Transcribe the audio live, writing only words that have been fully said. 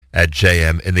at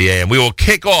JM in the AM. We will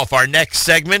kick off our next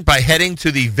segment by heading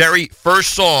to the very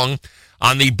first song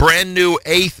on the brand new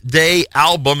 8th Day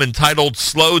album entitled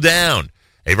Slow Down.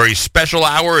 A very special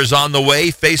hour is on the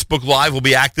way. Facebook Live will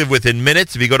be active within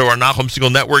minutes if you go to our Nachum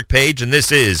Segal Network page. And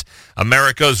this is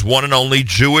America's one and only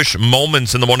Jewish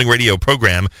Moments in the Morning radio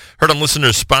program. Heard on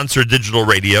listeners-sponsored digital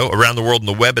radio around the world on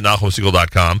the web at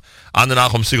NachumSegal.com, on the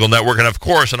Nachum Segal Network, and, of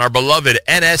course, on our beloved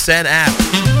NSN app.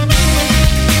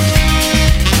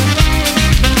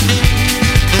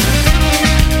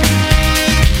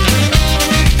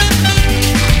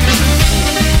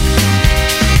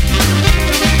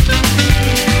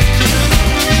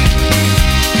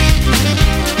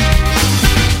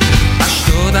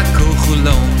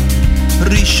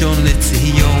 ראשון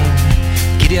לציון,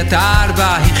 קריית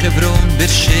ארבע היא חברון, באר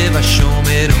שבע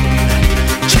שומרון.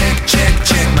 צ'ק צ'ק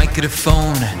צ'ק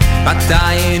מיקרופון,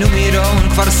 בתינו מירון,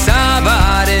 כפר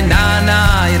סבא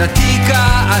רעננה, עיר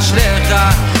עתיקה אשריך,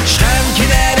 שכם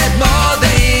כנרת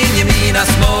מודיעין, ימינה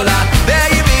שמאלה,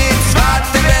 בימין צפת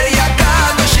טבריה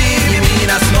קדושים,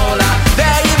 ימינה שמאלה,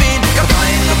 בימין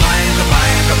כפיים כפיים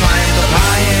כפיים כפיים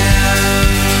כפיים.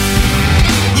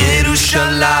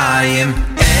 ירושלים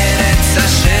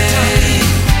Hashem,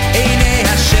 Einei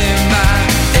Hashem ba,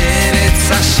 Eretz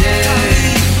Hashem,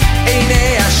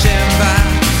 Einei Hashem ba,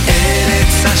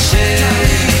 Eretz Hashem,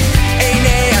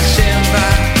 Einei Hashem ba,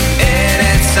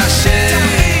 Eretz Hashem,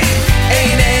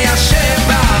 Einei Hashem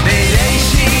ba,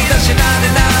 Bereishit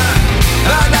Hashanana,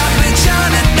 Vadach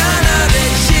Lechanana,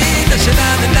 Bereishit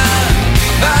Hashanana,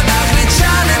 Vadach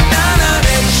Lechanana,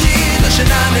 Bereishit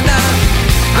Hashanana,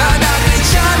 Vadach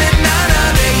Lechanana,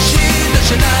 Bereishit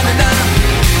Hashanana.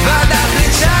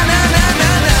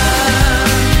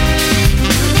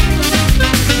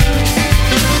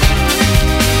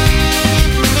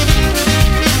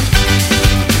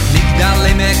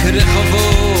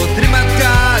 רחובות, רמת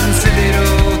גן,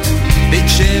 סדרות, בית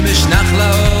שמש,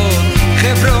 נחלאות,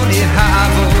 חברון, עיר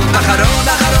האבות. אחרון,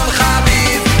 אחרון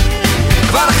חביב,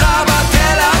 כבר חווה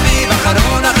תל אביב.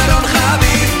 אחרון, אחרון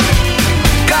חביב,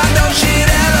 קדוש עיר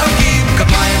אלוקים.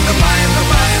 כפיים, כפיים,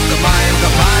 כפיים, כפיים,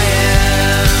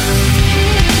 כפיים.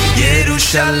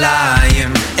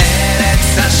 ירושלים,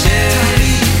 ארץ אשר,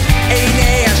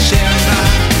 עיני השם בה,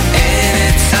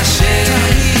 ארץ אשר,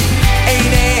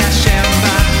 עיני השם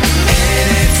בה.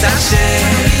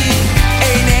 Hashem,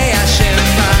 Einei Hashem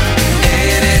ba,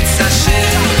 Eretz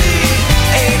Hashem,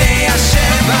 Einei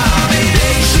Hashem ba,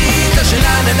 Bereishit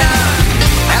Hashanana,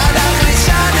 Hadach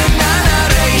Lishanana,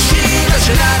 Reishit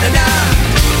Hashanana,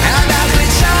 Hadach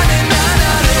Lishanana,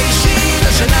 Reishit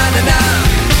Hashanana,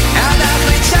 Hadach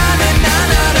Lishanana,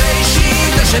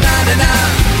 Reishit Hashanana,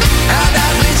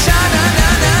 Hadach Lishanana.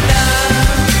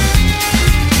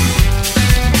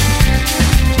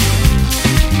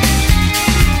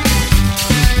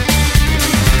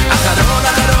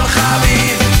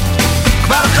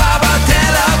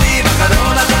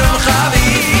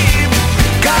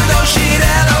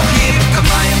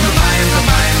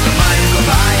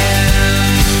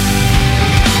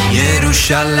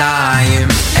 ירושלים,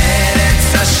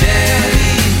 ארץ אשר,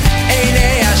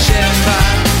 עיני השם בה,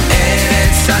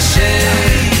 ארץ אשר,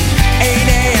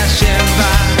 עיני השם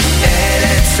בה,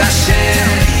 ארץ אשר,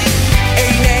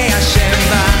 עיני השם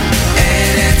בה,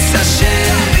 ארץ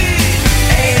אשר,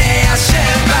 עיני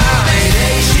השם בה,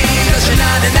 ראשית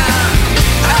השננה,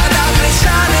 הדף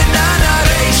לשננה,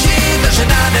 ראשית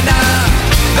השננה,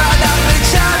 והדף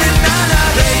לשננה,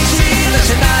 ראשית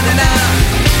השננה,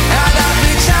 הדף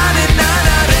לשננה,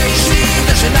 ראשית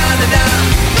השננה,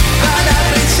 והדף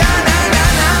לשננה.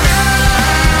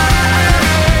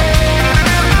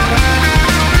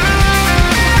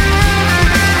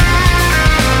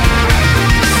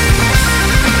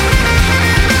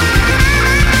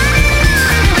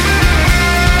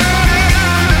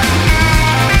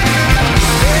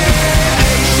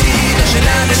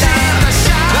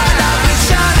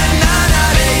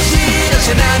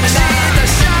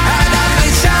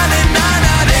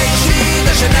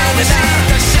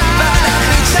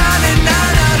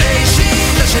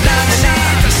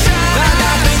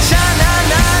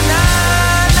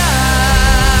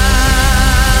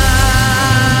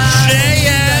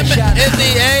 In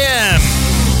the AM,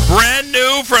 brand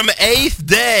new from 8th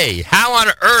Day. How on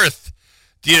earth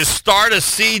do you start a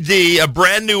CD, a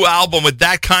brand new album with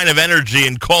that kind of energy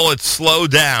and call it Slow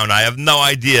Down? I have no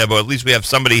idea, but at least we have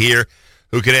somebody here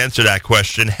who can answer that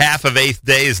question. Half of 8th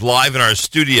Day is live in our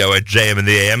studio at JM in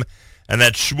the AM, and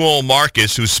that's Shmuel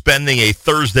Marcus, who's spending a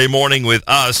Thursday morning with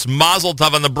us. Mazel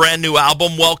tov on the brand new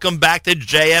album. Welcome back to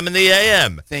JM in the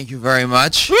AM. Thank you very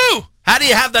much. Woo! How do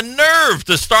you have the nerve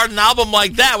to start an album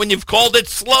like that when you've called it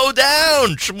Slow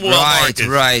Down, Shmuel Marcus?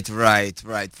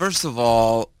 Right. First of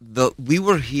all, we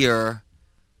were here,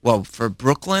 for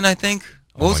Brooklyn, I think.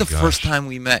 What was the first time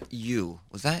we met you?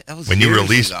 Was when you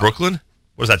released Brooklyn?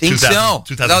 Was that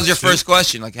 2000? That was your first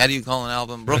question. Like, how do you call an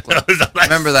album Brooklyn?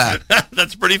 Remember that?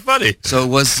 That's pretty funny. So it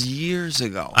was years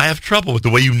ago. I have trouble with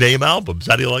the way you name albums.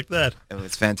 How do you like that?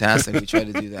 It's fantastic. We try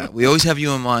to do that. We always have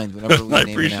you in mind whenever we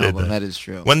name an album. That is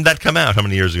true. When did that come out? How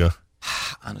many years ago?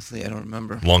 Honestly, I don't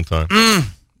remember. Long time.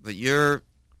 But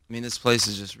this place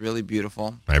is just really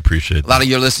beautiful. I appreciate it. A lot of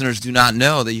your listeners do not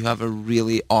know that you have a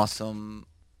really awesome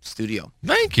studio.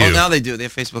 Thank you. Oh, now they do. They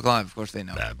have Facebook Live. Of course they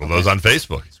know. Well, those on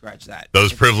Facebook. Scratch that.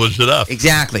 Those privileged enough.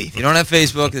 Exactly. If you don't have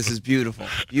Facebook, this is beautiful.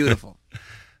 Beautiful.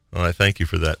 Well, I thank you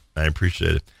for that. I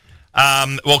appreciate it.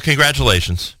 Well,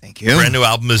 congratulations. Thank you. Brand new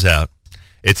album is out.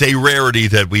 It's a rarity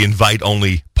that we invite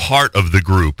only part of the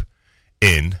group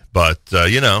in, but,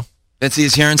 Bentzi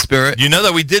is here in spirit. You know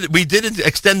that we did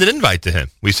extend an invite to him.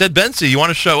 We said, Bentzi, you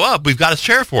want to show up? We've got a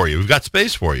chair for you. We've got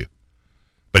space for you.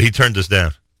 But he turned us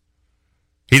down.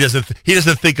 He doesn't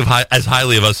think as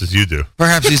highly of us as you do.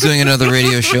 Perhaps he's doing another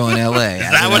radio show in L.A. Is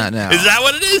that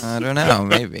what it is? I don't know.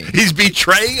 Maybe. He's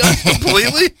betraying us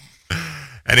completely?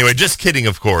 Anyway, just kidding,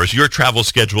 of course. Your travel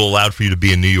schedule allowed for you to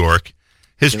be in New York.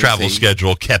 His travel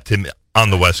schedule kept him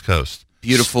on the West Coast.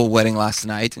 Beautiful wedding last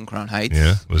night in Crown Heights.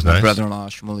 Yeah, it was My nice. brother-in-law,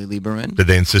 Shmuley Lieberman. Did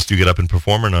they insist you get up and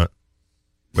perform or not?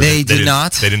 They did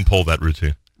not. They didn't pull that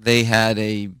routine. They had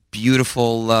a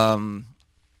beautiful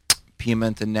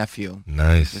Pimenta nephew.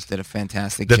 Nice. Just did a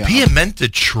fantastic job. The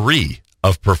Pimenta tree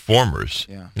of performers.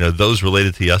 Yeah. Those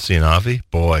related to Yossi and Avi.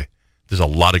 Boy, there's a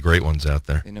lot of great ones out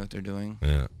there. They know what they're doing.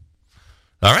 Yeah.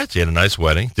 All right, so you had a nice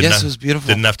wedding. It was beautiful.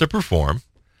 Didn't have to perform.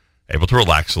 Able to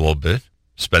relax a little bit.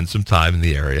 Spend some time in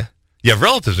the area. You have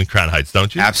relatives in Crown Heights,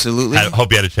 don't you? Absolutely. I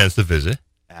hope you had a chance to visit.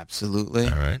 Absolutely.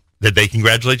 All right. Did they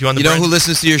congratulate you on the You know who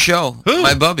listens to your show? Who?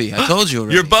 My bubby. I told you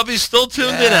already. Your bubby's still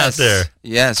tuned in out there.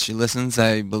 Yes, she listens.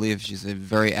 I believe she's a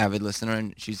very avid listener,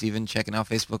 and she's even checking out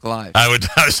Facebook Live. I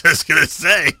was just going to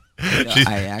say.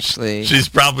 She's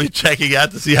probably checking out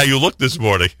to see how you look this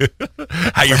morning.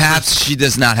 Perhaps she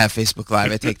does not have Facebook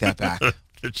Live. I take that back.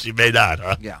 She may not,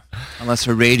 huh? Yeah. Unless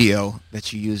her radio that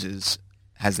she uses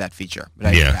has that feature. But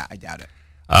I doubt it.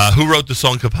 Who wrote the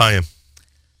song Kapayim?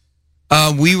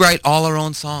 We write all our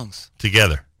own songs.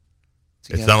 Together.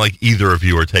 It's not like either of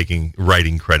you are taking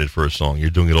writing credit for a song. You're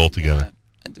doing it all together.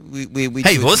 We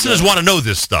hey, the listeners want to know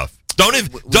this stuff. Don't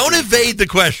evade the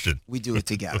question. We do it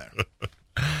together.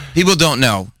 People don't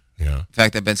know, the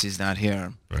fact that Bentzi's not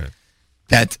here, right?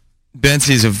 That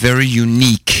Bentzi is a very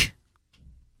unique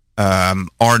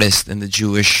artist in the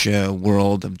Jewish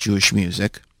world of Jewish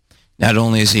music. Not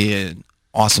only is he an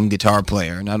awesome guitar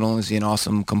player, not only is he an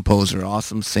awesome composer,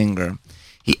 awesome singer,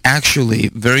 he actually,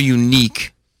 very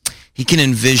unique, he can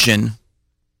envision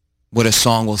what a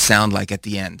song will sound like at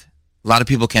the end. A lot of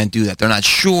people can't do that. They're not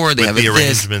sure. They have the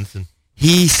arrangements.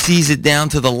 He sees it down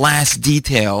to the last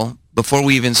detail before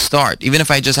we even start. Even if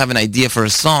I just have an idea for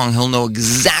a song, he'll know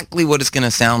exactly what it's going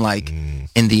to sound like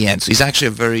in the end. So he's actually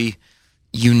a very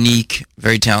unique,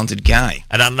 very talented guy.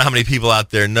 And I don't know how many people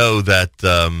out there know that.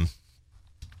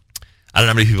 I don't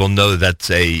know how many people know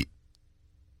that's a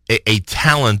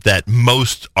talent that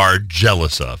most are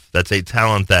jealous of. That's a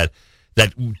talent that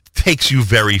takes you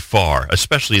very far,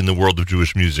 especially in the world of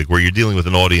Jewish music, where you're dealing with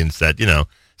an audience that,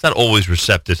 it's not always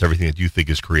receptive to everything that you think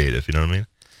is creative. You know what I mean?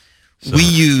 So. We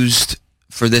used,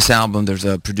 for this album, there's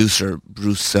a producer,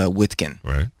 Bruce Witkin.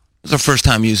 Right. It was our first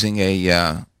time using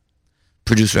a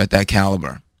producer at that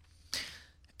caliber.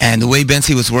 And the way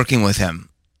Bentzi was working with him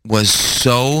was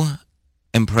so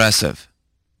impressive.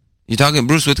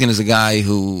 Bruce Witkin is a guy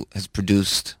who has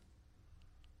produced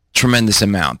tremendous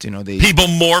amount. People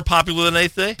more popular than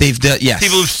Eighth Day? They've done, yes.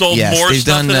 People who've sold yes, more they've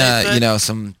stuff done, than Eighth Day?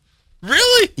 Some...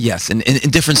 Really? Yes, in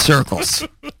different circles.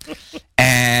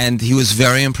 And he was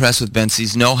very impressed with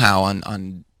Bentzi's know-how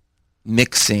on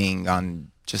mixing,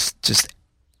 on just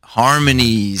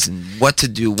harmonies and what to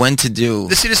do, when to do.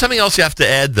 See, there's something else you have to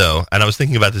add, though, and I was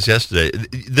thinking about this yesterday.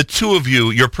 The two of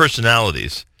you, your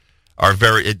personalities are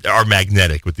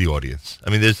magnetic with the audience.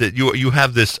 I mean, you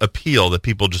have this appeal that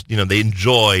people just, they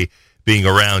enjoy being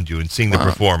around you and seeing the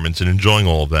performance and enjoying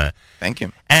all of that. Thank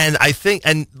you. And I think,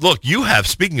 and look, you have,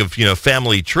 speaking of,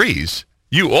 family trees,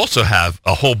 you also have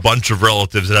a whole bunch of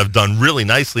relatives that have done really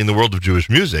nicely in the world of Jewish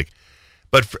music.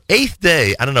 But for Eighth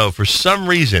Day, I don't know, for some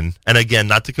reason, and again,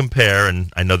 not to compare,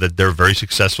 and I know that they're very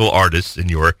successful artists in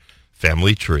your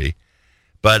family tree,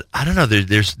 but I don't know,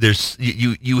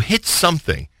 you hit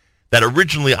something that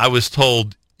originally I was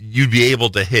told you'd be able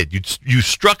to hit. You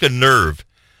struck a nerve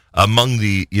among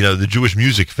the Jewish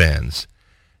music fans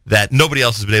that nobody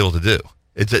else has been able to do.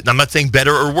 I'm not saying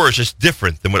better or worse, just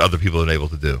different than what other people have been able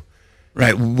to do.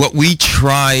 Right. What we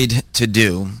tried to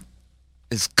do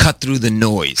is cut through the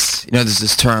noise. There's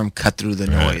this term, cut through the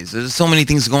noise. There's so many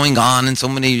things going on and so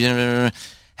many...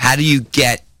 how do you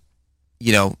get,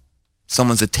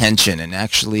 someone's attention and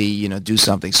actually, do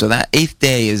something? So that Eighth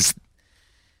Day has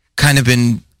kind of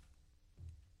been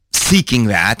seeking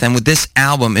that. And with this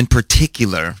album in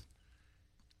particular...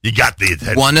 You got the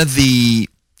attention. One of the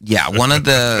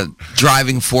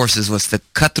driving forces was to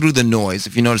cut through the noise.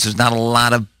 If you notice, there's not a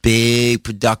lot of big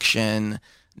production,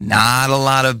 not a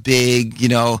lot of big,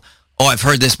 I've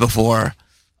heard this before.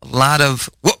 A lot of,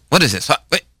 what is this?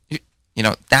 Wait,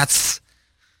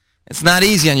 it's not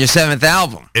easy on your 7th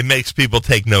album. It makes people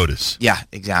take notice. Yeah,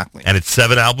 exactly. And it's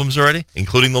 7 albums already,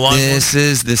 including the live ones? This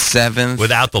is the 7th.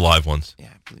 Without the live ones? Yeah,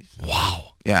 I believe so.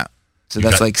 Wow. Yeah. So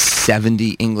that's like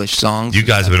 70 English songs. You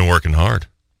guys have been working hard.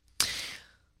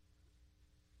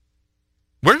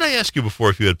 Where did I ask you before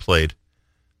if you had played?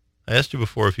 I asked you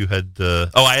before if you had...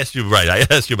 I asked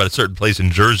you about a certain place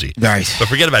in Jersey. Right. But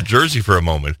forget about Jersey for a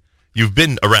moment. You've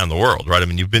been around the world, right? I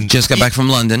mean, you've been... Just got back from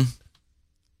London.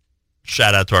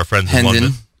 Shout out to our friends in Hendon.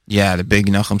 London. Yeah, the big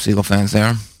Nachum Siegel fans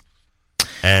there.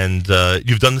 And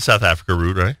you've done the South Africa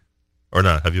route, right? Or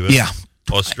not? Have you been? Yeah.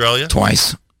 Australia?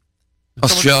 Twice.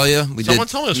 Australia. We did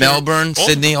Melbourne,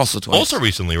 Sydney, also twice. Also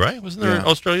recently, right? Wasn't there an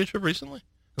Australia trip recently?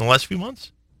 In the last few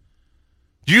months?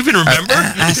 Do you even remember?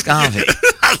 Ask Avi.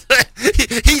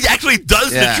 He actually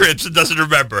does the trips and doesn't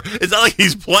remember. It's not like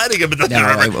he's planning them and doesn't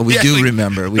remember. We do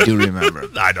remember. We do remember.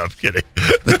 I know, I'm kidding.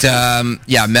 But,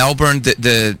 Melbourne,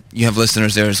 you have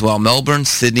listeners there as well. Melbourne,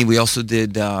 Sydney, we also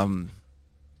did...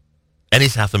 Any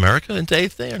South America into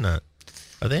 8th Day or not?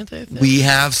 Are they into 8th Day? We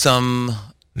have some...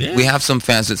 Yeah. We have some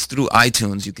fans. It's through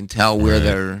iTunes. You can tell where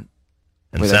they're...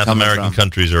 And South American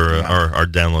countries are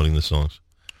downloading the songs.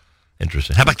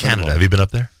 Interesting. How about Canada? Have you been up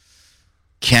there?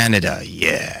 Canada,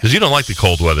 yeah. Because you don't like the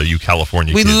cold weather, you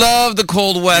California We kids. love the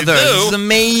cold weather. It's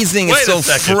amazing. Wait it's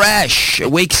so fresh. It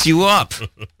wakes you up.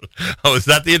 Oh, is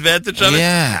that the advantage of it?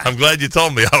 Yeah. I'm glad you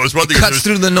told me. I was wondering. It cuts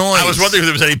through the noise. I was wondering if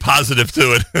there was any positive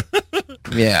to it.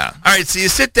 Yeah. All right, so you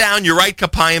sit down, you write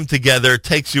Kapayim together. It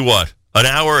takes you what? An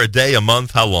hour, a day, a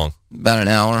month? How long? About an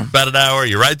hour. About an hour.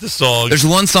 You write the song. There's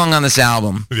one song on this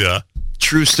album. Yeah.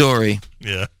 True story.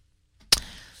 Yeah.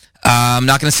 I'm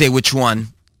not going to say which one,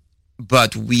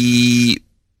 but we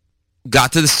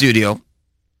got to the studio.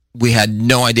 We had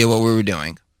no idea what we were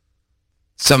doing.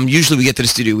 Usually we get to the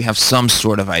studio, we have some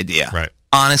sort of idea. Right.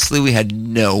 Honestly, we had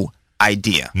no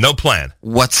idea. No plan.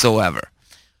 Whatsoever.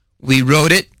 We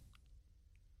wrote it,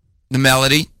 the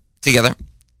melody, together,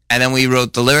 and then we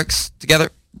wrote the lyrics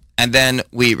together, and then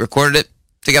we recorded it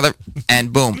together,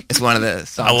 and boom, it's one of the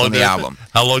songs on the album.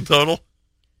 How long total?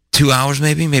 2 hours,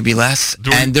 maybe less.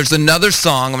 And there's another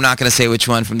song, I'm not going to say which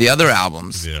one, from the other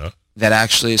albums that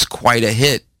actually is quite a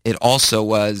hit. It also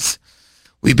was,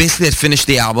 we basically had finished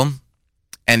the album,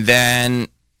 and then,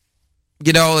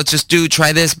 let's just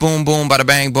try this, boom, boom, bada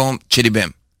bang, boom, chitty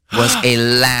bim. Was a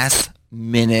last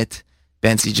minute,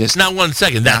 Benzi just... Now, 1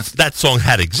 second, that song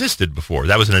had existed before.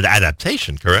 That was an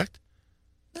adaptation, correct?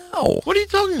 No. What are you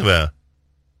talking about?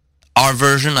 Our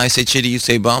version, I say chitty, you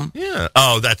say bum. Yeah.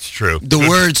 Oh, that's true. The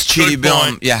words chitty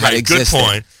bum, had existed. Good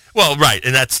point. Well, right,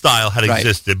 and that style had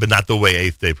existed, but not the way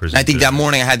 8th Day presented. I think that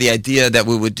morning I had the idea that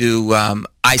we would do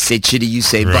I say chitty, you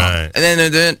say bum. Right.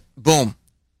 And then, boom.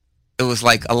 It was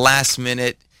like a last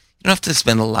minute. You don't have to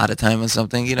spend a lot of time on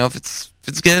something. If it's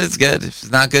good, it's good. If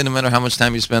it's not good, no matter how much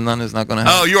time you spend on it, it's not going to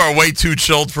happen. Oh, you are way too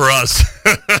chilled for us.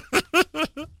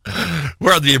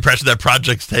 We're under the impression that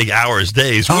projects take hours,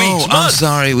 days, weeks, months. I'm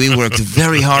sorry. We worked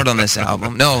very hard on this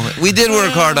album. No, we did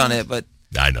work hard on it, but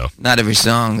I know. Not every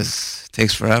song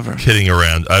takes forever. Kidding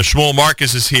around. Shmuel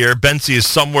Marcus is here. Benzi is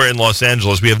somewhere in Los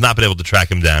Angeles. We have not been able to track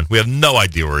him down. We have no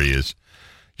idea where he is.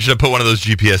 You should have put one of those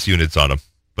GPS units on him.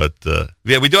 But,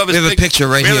 we do have a picture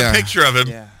right here. We have a picture of him.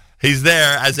 Yeah. He's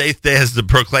there as 8th Day has to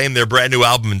proclaim their brand new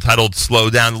album entitled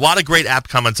Slow Down. A lot of great app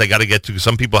comments I got to get to.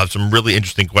 Some people have some really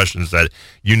interesting questions that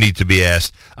you need to be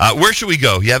asked. Where should we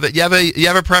go? You have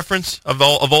a preference of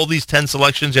all these 10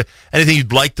 selections? Anything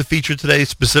you'd like to feature today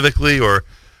specifically, or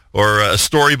a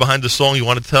story behind the song you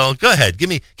want to tell? Go ahead. Give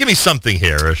me something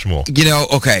here, Shmuel.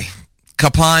 Okay.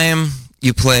 Kapayim,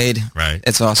 you played. Right.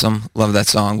 It's awesome. Love that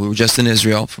song. We were just in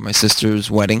Israel for my sister's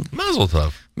wedding. Mazel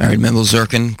tov. Married Mendel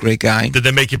Zirkin, great guy. Did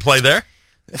they make you play there?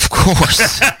 Of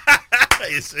course.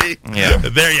 You see? Yeah.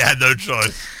 There you had no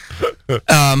choice.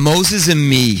 Moses and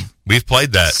Me. We've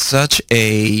played that. Such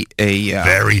a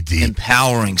very deep,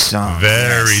 empowering song.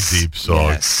 Very deep song.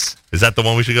 Yes. Is that the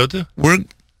one we should go to?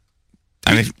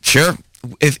 I mean, sure.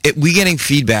 If we getting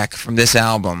feedback from this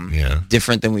album, Yeah.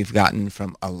 different than we've gotten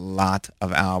from a lot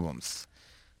of albums.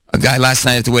 A guy last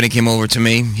night at the wedding came over to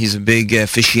me. He's a big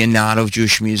aficionado of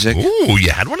Jewish music. Ooh, you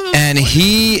had one of those? And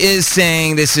he is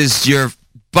saying this is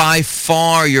by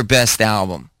far your best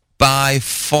album. By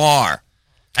far.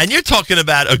 And you're talking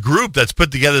about a group that's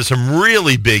put together some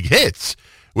really big hits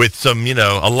with some,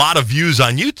 a lot of views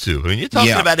on YouTube. I mean, you're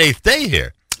talking about Eighth Day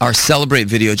here. Our Celebrate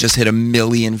video just hit 1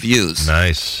 million views.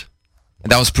 Nice.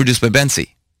 And that was produced by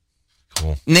Bensi.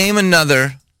 Cool. Name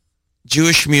another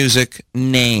Jewish music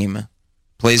name.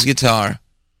 Plays guitar,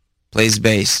 plays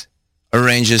bass,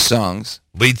 arranges songs,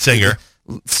 Lead singer.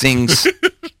 sings,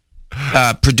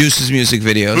 produces music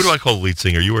videos. Who do I call lead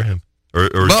singer? You or him?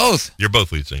 Or Both. You're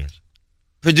both lead singers.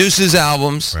 Produces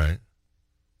albums. Right.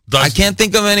 I can't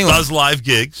think of anyone. Does live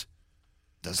gigs.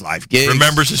 Does live gigs.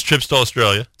 Remembers his trips to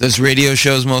Australia. Does radio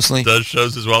shows mostly. Does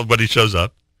shows as well, but he shows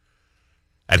up.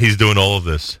 And he's doing all of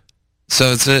this.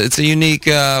 So it's a unique,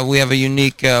 we have a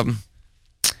unique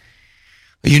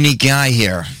guy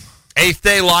here. Eighth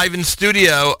Day live in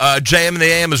studio, JM and the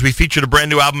AM, as we featured a brand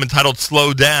new album entitled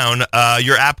Slow Down.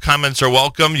 Your app comments are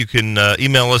welcome. You can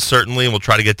email us, certainly, and we'll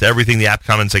try to get to everything. The app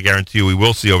comments, I guarantee you, we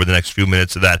will see over the next few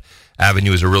minutes. Of that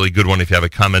avenue is a really good one if you have a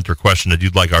comment or question that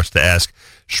you'd like us to ask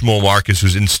Shmuel Marcus,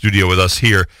 who's in studio with us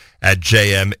here at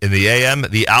JM in the AM.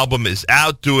 The album is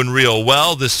out, doing real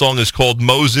well. This song is called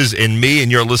Moses in Me,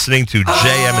 and you're listening to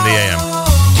JM in the AM.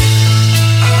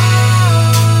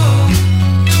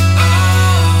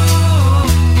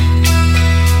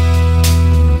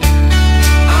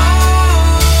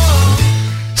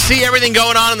 See everything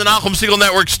going on in the Nachum Segal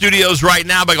Network studios right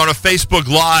now by going to Facebook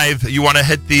Live. You want to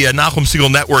hit the Nachum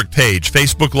Segal Network page.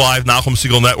 Facebook Live, Nachum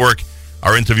Segal Network.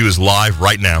 Our interview is live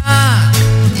right now.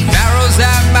 Pharaoh's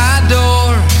at my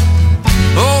door.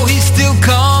 Oh, he still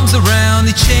comes around.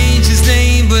 He changed his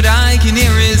name, but I can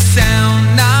hear his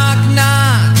sound. Knock,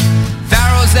 knock.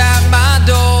 Pharaoh's at my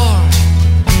door.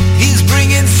 He's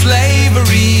bringing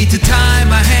slavery to tie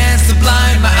my hands, to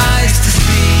blind my eyes to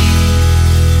see.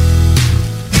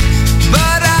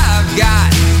 But I've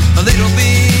got a little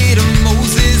bit of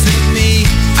Moses in me.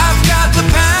 I've got the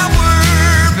power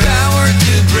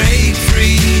to break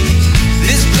free.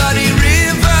 This bloody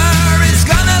river is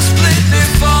gonna split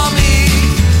before me.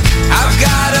 I've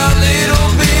got a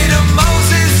little bit of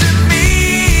Moses in me.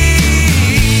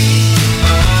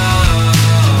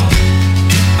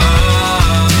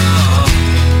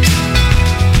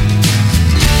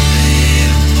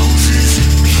 Little Moses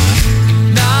in me.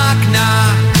 Knock,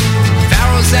 knock.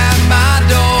 Pharaoh's at my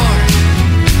door.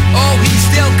 Oh, he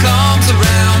still comes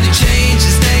around. He changed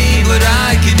his name, but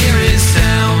I can hear his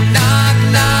sound. Knock,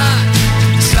 knock.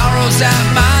 Sorrow's at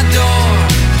my door.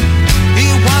 He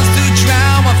wants to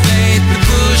drown my faith, to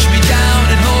push me down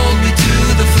and hold me to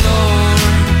the floor.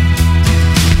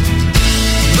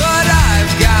 But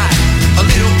I've got a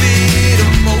little bit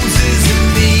of Moses in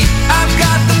me. I've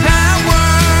got the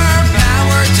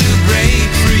power to break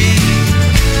free.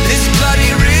 This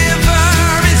bloody river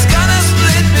is gonna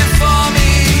split before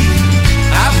me.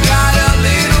 I've got a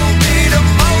little bit of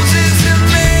Moses in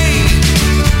me.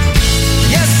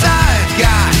 Yes, I've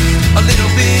got a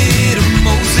little bit of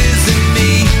Moses in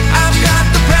me. I've got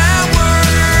the power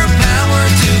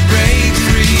to break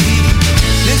free.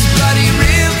 This bloody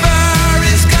river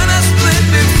is gonna split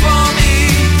before me.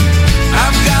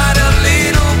 I've got a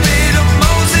little bit of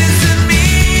Moses in me.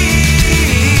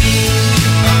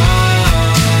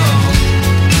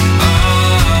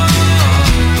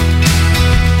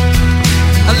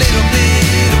 A little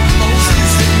bit of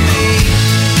Moses in me.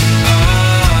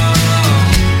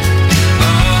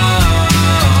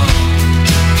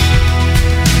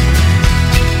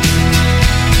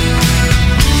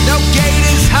 No gate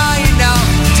is high enough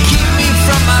to keep me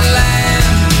from my land.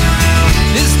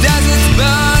 This desert's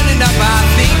burning up, I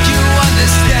think you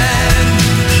understand.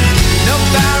 No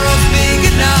barrel's big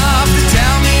enough to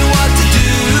tell me what to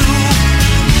do.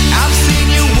 I've seen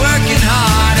you working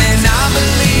hard and I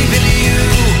believe in you.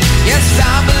 Yes,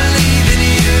 I believe in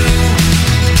you.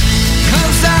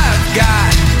 'Cause I've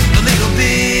got a little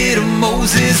bit of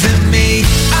Moses in me.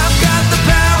 I've got the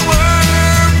power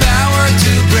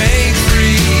to break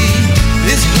free.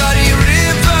 This bloody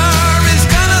river is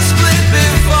gonna split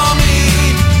before me.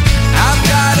 I've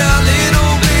got a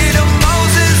little bit of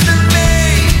Moses in me.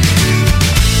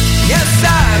 Yes,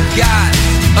 I've got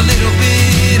a little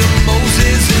bit of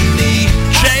Moses in me.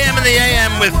 JM in the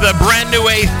AM with the brand new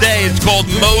Eighth Day. It's called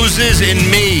Moses in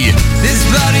Me. This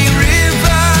bloody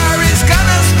river is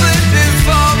gonna split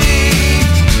before me.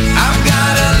 I've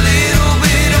got a little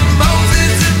bit of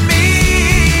Moses in me.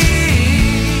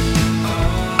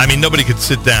 I mean, nobody could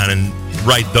sit down and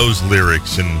write those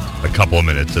lyrics in a couple of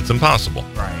minutes. It's impossible.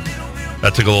 Right.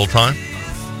 That took a little time.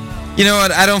 You know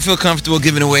what? I don't feel comfortable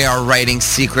giving away our writing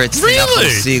secrets. to Really?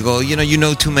 Nachum Siegel. You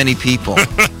know too many people.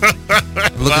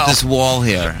 Look at this wall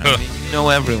here. I mean, you know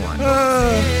everyone. Do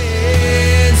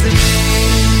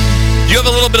you have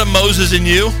a little bit of Moses in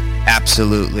you?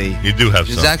 Absolutely. You do have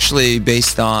It's some. actually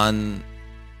based on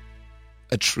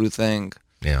a true thing.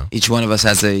 Yeah. Each one of us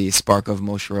has a spark of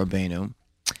Moshe Rabbeinu.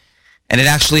 And it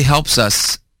actually helps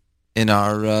us in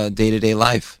our day-to-day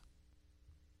life.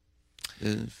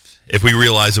 If we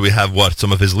realize that we have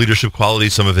some of his leadership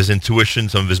qualities, some of his intuition,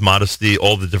 some of his modesty,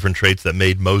 all the different traits that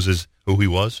made Moses who he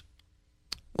was.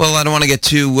 Well, I don't want to get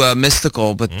too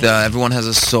mystical, but everyone has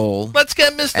a soul. Let's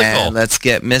get mystical. And let's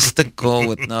get mystical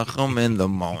with Nachum in the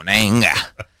morning.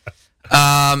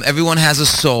 Everyone has a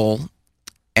soul,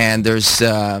 and there's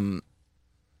a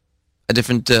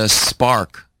different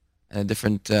spark, and a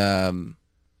different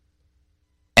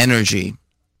energy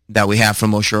that we have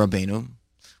from Moshe Rabbeinu.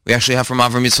 We actually have from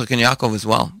Avram, Yitzchak, and Yaakov as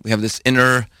well. We have this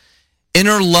inner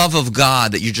love of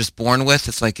God that you're just born with.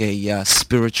 It's like a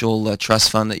spiritual trust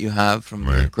fund that you have from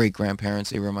your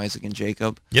great-grandparents, Abraham, Isaac, and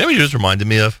Jacob. You know what you just reminded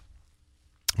me of?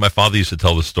 My father used to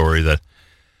tell the story that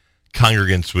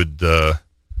congregants would,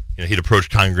 he'd approach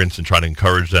congregants and try to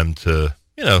encourage them to,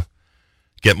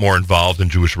 get more involved in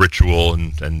Jewish ritual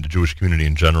and the Jewish community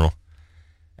in general.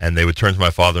 And they would turn to my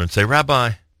father and say,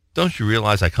 Rabbi, don't you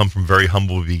realize I come from very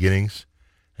humble beginnings?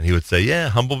 And he would say, yeah,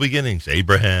 humble beginnings.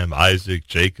 Abraham, Isaac,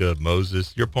 Jacob,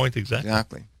 Moses. Your point exactly.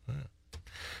 Exactly.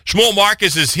 Shmuel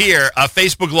Marcus is here.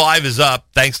 Facebook Live is up,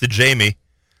 thanks to Jamie.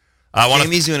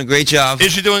 Jamie's doing a great job.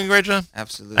 Is she doing a great job?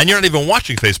 Absolutely. And you're not even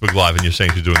watching Facebook Live and you're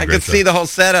saying she's doing a I great can job. see the whole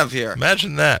setup here.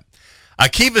 Imagine that.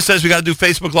 Akiva says we got to do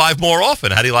Facebook Live more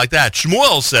often. How do you like that?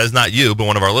 Shmuel says, not you, but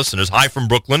one of our listeners. Hi from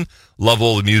Brooklyn. Love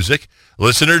all the music.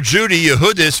 Listener Judy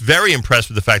Yehudis, very impressed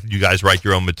with the fact that you guys write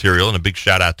your own material, and a big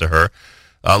shout out to her.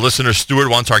 Listener Stewart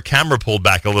wants our camera pulled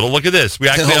back a little. Look at this. We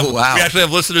actually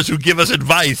have listeners who give us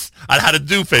advice on how to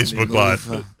do Facebook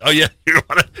Live. Oh yeah, you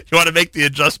want to make the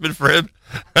adjustment for him?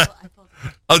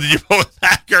 Oh, did you vote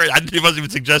back? He wasn't even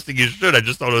suggesting you should. I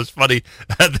just thought it was funny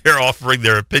that they're offering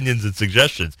their opinions and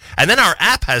suggestions. And then our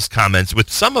app has comments with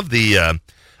some of the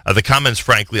comments,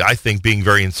 frankly, I think being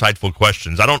very insightful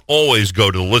questions. I don't always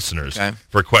go to the listeners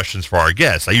for questions for our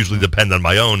guests. I usually depend on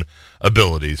my own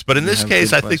abilities. But in this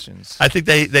case, I think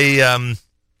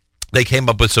they came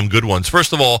up with some good ones.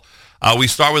 First of all, we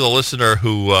start with a listener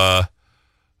who where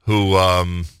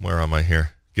am I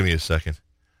here? Give me a second.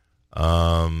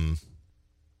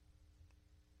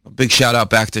 A big shout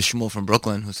out back to Shmuel from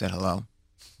Brooklyn who said hello.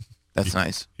 That's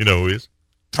nice. You know who he is?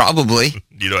 Probably.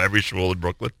 You know every Shmuel in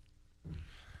Brooklyn?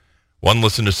 One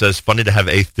listener says, funny to have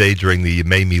 8th day during the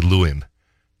Yemei Miluim.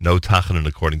 No Tachanan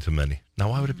according to many. Now,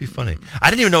 why would it be funny?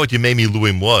 I didn't even know what Yemei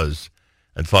Miluim was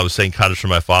until I was saying Kaddish for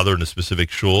my father in a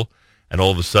specific shul. And all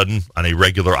of a sudden, on a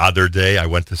regular Adar day, I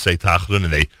went to say Tachanan,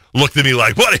 and they looked at me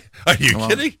like, what? Are you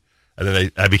kidding? And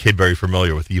then I became very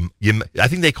familiar with I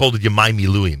think they called it Yemei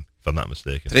Miluim, if I'm not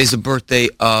mistaken. Today's the birthday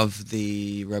of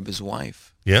the Rebbe's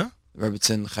wife. Yeah?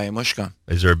 Rebbetzin Chaya Mushka.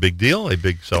 Is there a big deal? A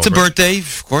big celebration? It's a birthday.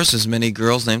 Of course, there's many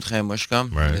girls named Chaya Mushka.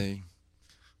 Right. I'm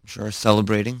sure are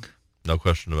celebrating. No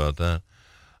question about that.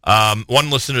 One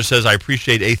listener says, I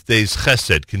appreciate 8th Day's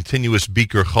chesed, continuous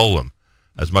beaker cholim,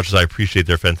 as much as I appreciate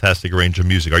their fantastic range of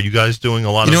music. Are you guys doing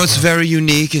a lot of... You know what's very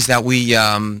unique is that we,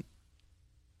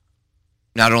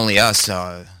 not only us,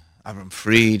 Avram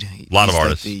Fried. A lot of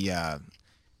artists.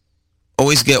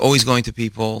 Always going to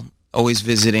people, always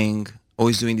visiting,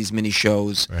 always doing these mini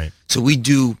shows. Right. So we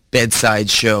do bedside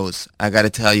shows. I got to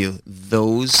tell you,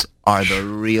 those are the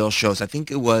real shows. I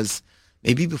think it was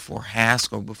maybe before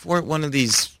Hask or before one of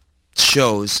these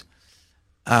shows,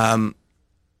 before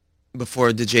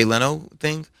the Jay Leno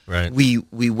thing. Right.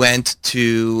 We went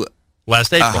to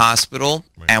last a April hospital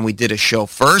and we did a show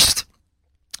first,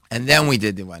 and then we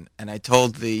did the one. And I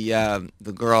told the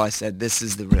girl, I said, "This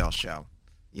is the real show."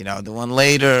 You know, the one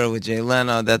later with Jay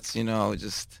Leno, that's,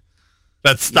 just...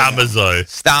 That's Stam Azoy.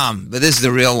 Stam, but this is the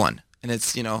real one. And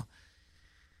it's,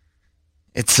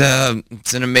 it's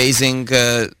an amazing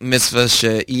mitzvah,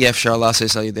 she'ef shar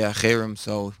lasos al yedei acherim,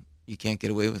 so you can't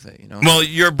get away with it, Well,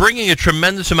 you're bringing a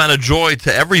tremendous amount of joy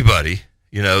to everybody.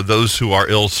 Those who are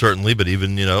ill, certainly, but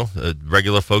even,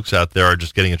 regular folks out there are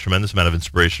just getting a tremendous amount of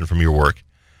inspiration from your work.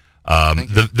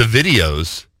 The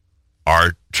videos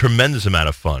are tremendous amount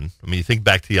of fun. I mean, you think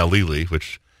back to Yalili,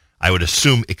 which I would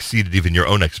assume exceeded even your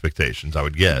own expectations, I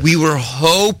would guess. We were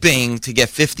hoping to get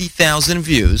 50,000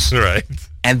 views. Right.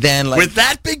 And then, with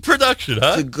that big production,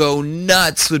 huh? To go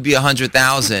nuts would be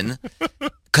 100,000.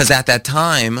 because at that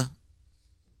time,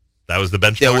 That was the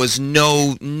benchmark. there was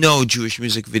no Jewish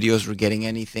music videos were getting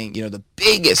anything. The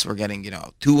biggest were getting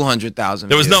 200,000.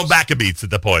 There was no views. Maccabeats at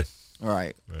the point. All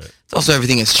right. It's also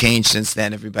everything has changed since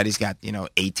then. Everybody's got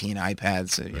 18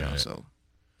 iPads. So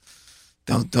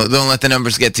don't let the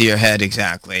numbers get to your head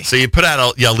exactly. So you put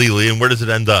out Yalili, and where does it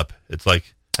end up? It's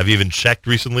like, have you even checked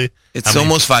recently? It's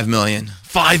almost 5 million.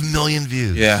 5 million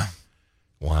views. Yeah.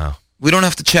 Wow. We don't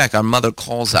have to check. Our mother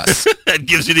calls us That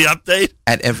gives you the update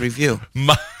at every view.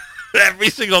 every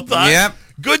single time. Yep.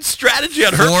 Good strategy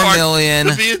on her part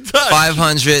to be in touch.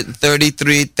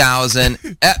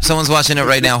 4,533,000. Someone's watching it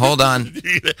right now. Hold on.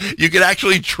 You can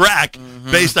actually track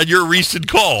based on your recent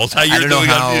calls how you're doing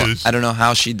on views. I don't know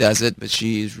how she does it, but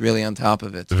she's really on top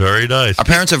of it. Very nice. Our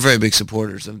parents are very big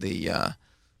supporters of the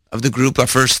group. Our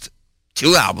first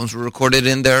 2 albums were recorded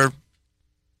in their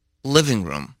living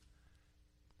room.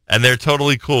 And they're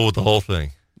totally cool with the whole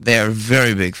thing. They're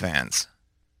very big fans.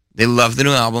 They love the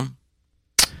new album.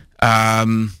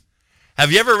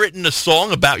 Have you ever written a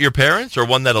song about your parents, or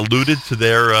one that alluded to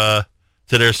their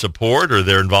support or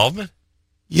their involvement?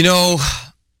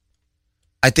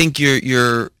 I think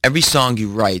your every song you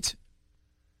write,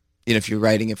 if you're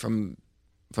writing it from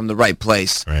the right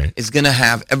place, Right. is going to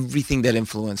have everything that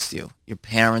influenced you. Your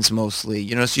parents mostly,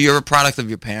 so you're a product of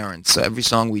your parents. So every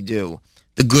song we do,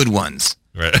 the good ones,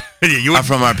 Right. You are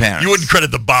from our parents. You wouldn't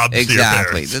credit the Bobs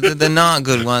Exactly. to your parents. The not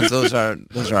good ones, those are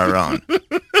our own.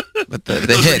 But the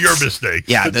Those hits, are your mistakes.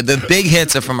 yeah, the big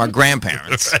hits are from our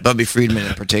grandparents, Bubby Friedman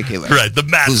in particular. Right, the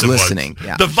massive Who's listening? ones.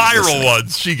 Yeah, the who's viral listening.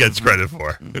 ones she gets credit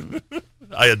for.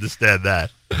 I understand that.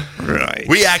 Right.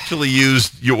 We actually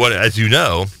used, as you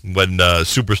know, when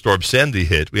Superstorm Sandy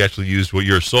hit, we actually used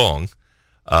your song,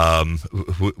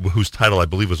 whose title I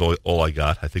believe was All I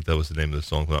Got. I think that was the name of the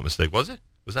song, if I'm not mistaken. Was it?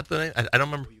 Was that the name? I don't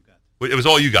remember. It was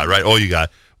All You Got, right? All You Got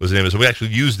was the name of it. So we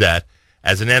actually used that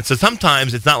as an answer.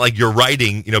 Sometimes it's not like you're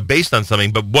writing, based on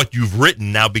something, but what you've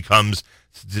written now becomes,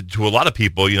 to a lot of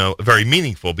people, very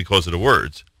meaningful because of the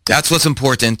words. That's what's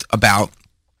important about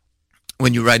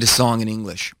when you write a song in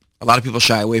English. A lot of people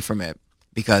shy away from it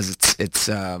because it's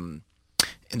in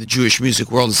the Jewish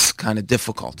music world, it's kind of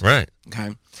difficult. Right.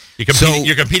 Okay.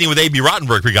 You're competing with A.B.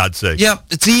 Rottenberg, for God's sake. Yeah,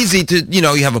 it's easy to, you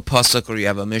have a pasuk or you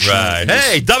have a mission. Right.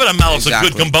 Hey, David Amel's a good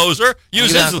Exactly. composer.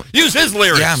 Use his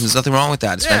lyrics. Yeah, there's nothing wrong with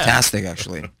that. It's fantastic,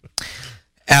 actually.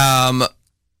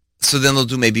 So then they'll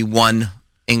do maybe one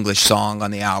English song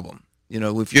on the album.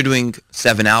 If you're doing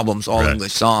 7 albums, all Right.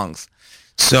 English songs.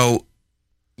 So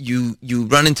you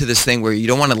run into this thing where you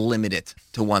don't want to limit it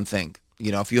to one thing.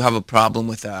 If you have a problem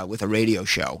with a radio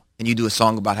show and you do a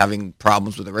song about having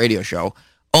problems with a radio show,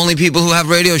 only people who have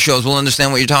radio shows will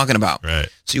understand what you're talking about. Right.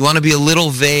 So you want to be a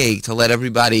little vague to let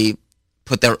everybody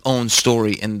put their own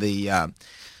story in the.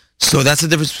 So that's the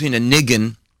difference between a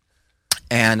niggun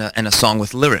and a song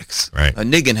with lyrics. Right. A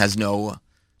niggun has no.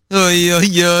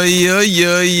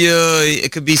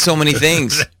 It could be so many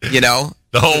things,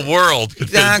 The whole world could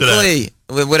fit into that.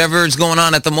 Exactly. Whatever is going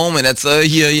on at the moment, that's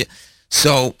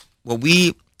So what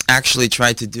we actually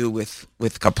tried to do with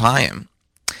Kapayim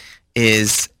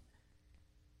is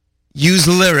use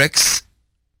lyrics,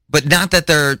 but not that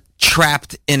they're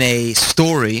trapped in a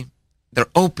story. They're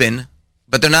open,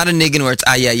 but they're not a niggin where it's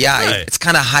ay. Right. It's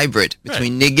kind of hybrid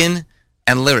between niggin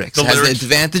and lyrics. The It has lyrics- the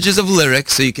advantages of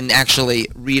lyrics, so you can actually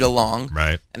read along,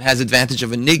 Right. and has advantage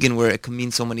of a niggin where it can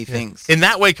mean so many things. In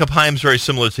that way, Kapayim's very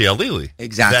similar to Yalili.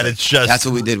 Exactly. That it's just... That's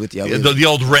what we did with Yalili. The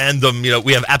old random,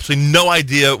 we have absolutely no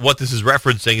idea what this is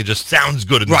referencing. It just sounds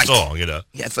good in Right. the song, Yeah,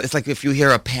 it's like if you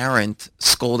hear a parent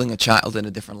scolding a child in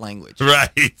a different language.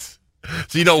 Right.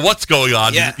 So you know what's going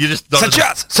on. Yeah. You just don't...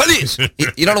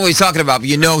 You don't know what he's talking about, but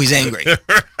you know he's angry.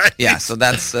 Right. Yeah, so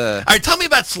that's... All right, tell me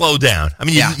about Slow Down. I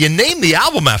mean, Yeah. you named the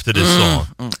album after this song.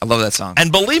 I love that song.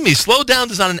 And believe me, Slow Down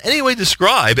does not in any way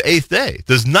describe Eighth Day.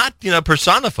 Does not,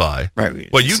 personify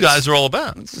Right. what you guys are all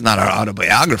about. This is not our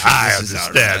autobiography. I This is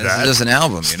understand that. This is just an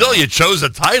album. Still, you chose a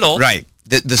title. Right.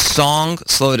 The song,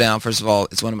 Slow Down, first of all,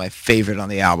 it's one of my favorite on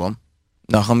the album.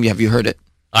 Nahum, have you heard it?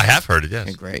 I have heard it, yes.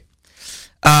 Okay, great.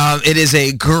 It is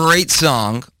a great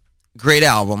song, great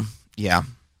album. Yeah,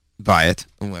 buy it.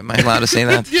 Ooh, am I allowed to say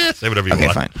that? Yeah, say whatever you Okay,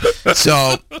 want. fine.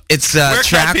 So it's Where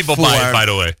track can people 4. buy it, by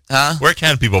the way? Huh? Where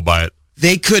can people buy it?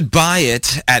 They could buy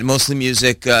it at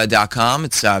mostlymusic.com.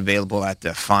 It's available at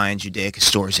the fine Judaica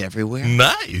stores everywhere.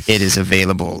 Nice. It is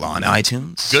available on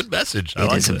iTunes. Good message. I It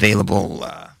like is it. available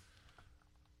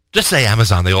Just say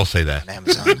Amazon. They all say that. on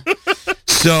Amazon.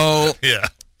 So Yeah.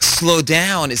 Slow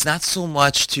Down is not so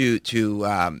much to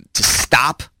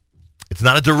stop. It's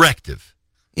not a directive.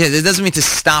 Yeah, it doesn't mean to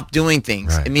stop doing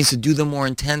things. Right. It means to do them more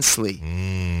intensely.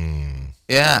 Mm.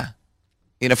 Yeah.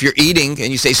 if you're eating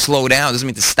and you say slow down, it doesn't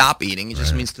mean to stop eating. It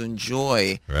just means to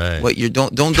enjoy what you're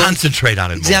don't concentrate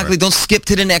on it. Exactly. More. Don't skip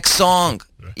to the next song.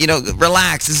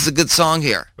 Relax. This is a good song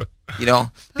here.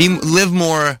 Live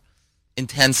more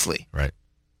intensely. Right.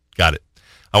 Got it.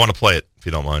 I want to play it if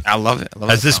you don't mind. I love it.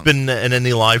 Has this been in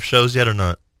any live shows yet or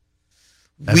not?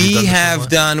 We have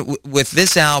done with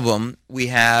this album. We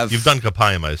have. You've done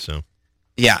Kapayim, I assume.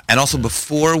 Yeah, and also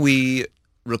before we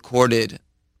recorded,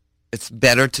 it's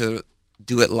better to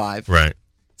do it live. Right.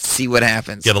 See what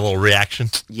happens. Get a little reaction.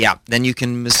 Yeah. Then you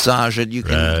can massage it. You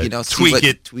can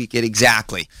tweak it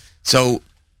exactly. So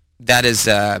that is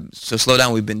so Slow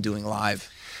Down. We've been doing live.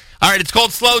 All right, it's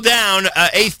called Slow Down,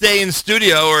 8th day in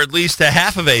studio, or at least a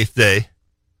half of 8th day.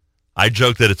 I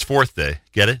joke that it's 4th day.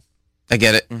 Get it? I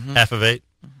get it. Mm-hmm. Half of 8.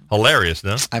 Hilarious,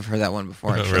 no? I've heard that one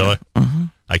before. Really? Mm-hmm.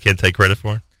 I can't take credit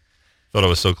for it. Thought I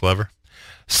was so clever.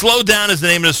 Slow Down is the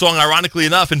name of the song, ironically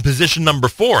enough, in position number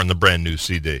 4 on the brand new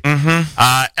CD. Mm-hmm.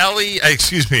 Ellie. I'm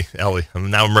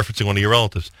referencing one of your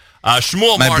relatives.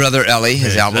 Shmuel My brother Ellie,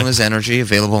 his album is Energy,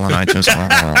 available on iTunes.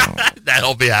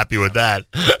 I'll be happy with that.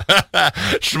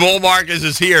 Shmuel Marcus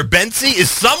is here. Bentzi is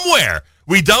somewhere.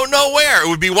 We don't know where. It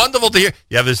would be wonderful to hear.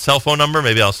 You have his cell phone number?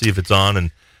 Maybe I'll see if it's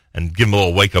on and give him a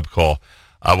little wake-up call.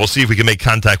 We'll see if we can make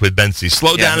contact with Bentzi.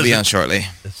 Slow Down will be on shortly.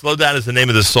 Slow Down is the name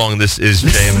of the song. This is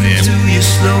JM in the AM. Listen to your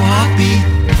slow heartbeat.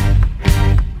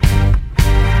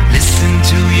 Listen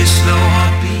to your slow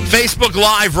heartbeat. Facebook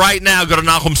Live right now. Go to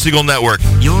Nachum Segal Network.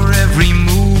 Your every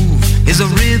move is a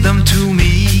rhythm to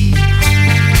me.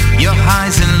 Your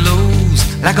highs and lows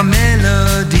like a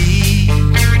melody.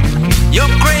 Your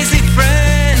crazy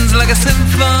friends like a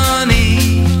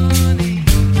symphony.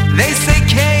 They say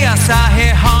chaos, I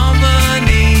hear harmony.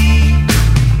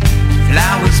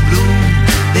 Flowers bloom,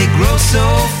 they grow so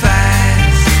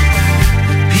fast.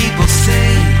 People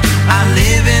say I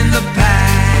live in the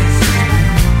past.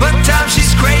 But time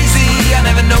she's crazy, I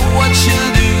never know what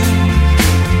she'll do.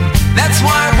 That's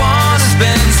why I wanna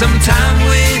spend some time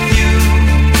with you.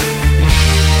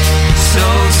 So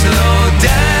slow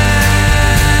down.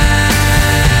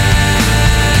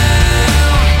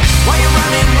 Why you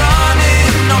running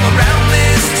all around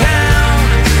this town?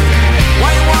 Why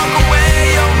you walk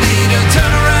away only to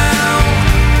turn around?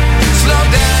 Slow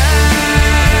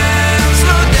down,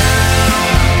 slow down.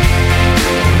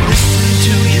 Listen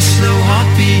to your slow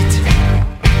heartbeat.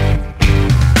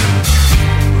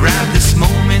 Grab this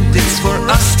moment, it's for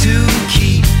us to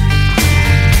keep.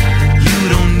 You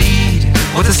don't need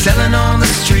what they're selling on the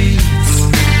streets.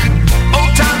 Oh,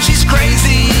 time she's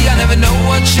crazy, I never know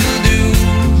what she'll do.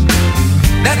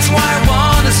 That's why I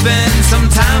wanna spend some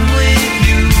time with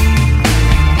you.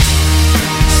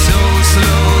 So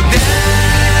slow down.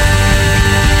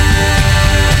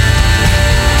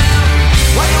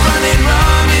 Why you running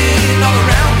all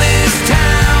around this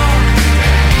town?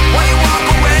 Why you walk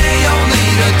away only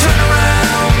to turn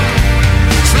around?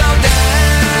 Slow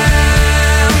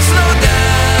down, slow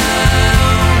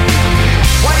down.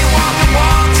 Why you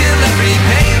walk till every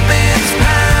pavement's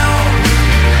pound?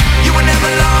 You were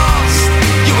never lost.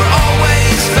 You were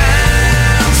always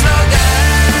found. Slow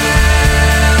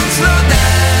down, slow down.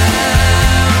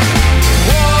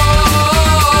 Whoa,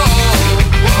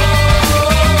 whoa,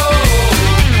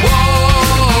 whoa,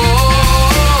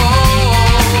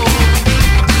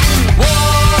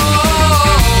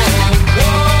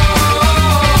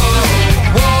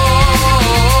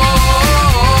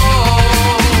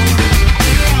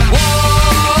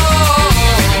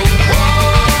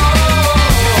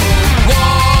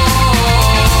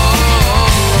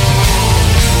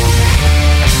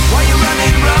 Why you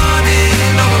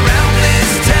running all around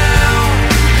this town?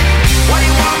 Why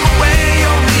you walk away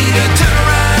only to turn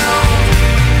around?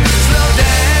 Slow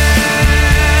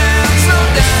down, slow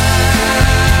down.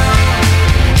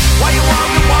 Why you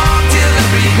walk till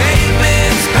every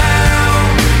pavement's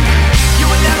pound? You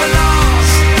were never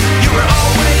lost, you were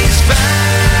always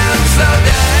found. Slow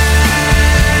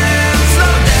down,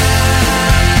 slow down.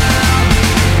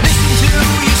 Listen to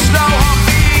your slow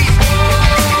heartbeat.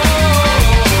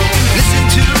 Listen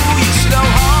to your slow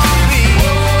heartbeat.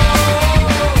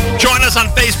 Join us on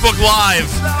Facebook Live,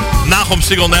 Nachum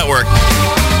Segal Network.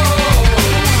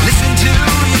 Listen to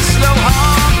your slow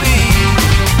heartbeat.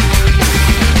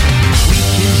 We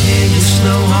can hear your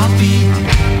slow heartbeat.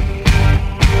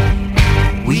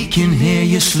 We can hear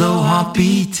your slow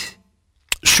heartbeat.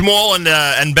 Shmuel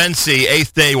and Bentzi,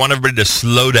 8th day, want everybody to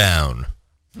slow down.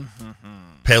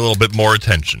 Pay a little bit more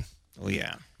attention. Oh,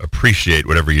 yeah. Appreciate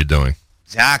whatever you're doing.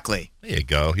 Exactly. There you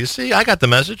go. You see, I got the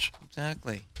message.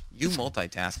 Exactly. You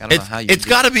multitask. I don't know how you It's do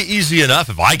got to be easy enough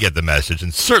if I get the message,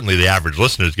 and certainly the average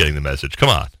listener is getting the message. Come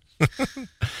on.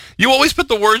 You always put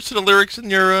the words to the lyrics in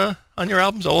your on your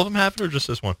albums? All of them have it, or just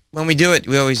this one? When we do it,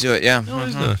 we always do it, yeah. You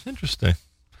always do it. Interesting.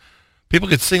 People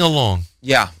could sing along.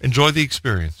 Yeah. Enjoy the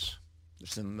experience.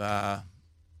 There's some, I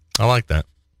like that.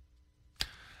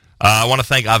 I want to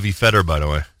thank Avi Feder, by the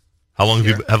way. How long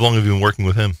have you been working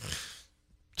with him?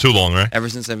 Too long, right? ever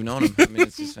since I've known him. I mean,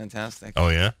 it's just fantastic. Oh,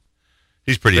 yeah?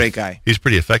 He's pretty Great guy. He's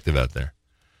pretty effective out there.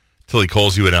 Till he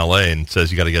calls you in L.A. and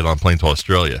says you got to get on a plane to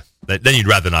Australia. Then you'd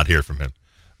rather not hear from him.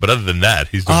 But other than that,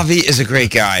 he's doing... Avi is a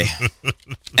great guy.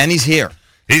 And he's here.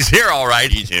 He's here, all right.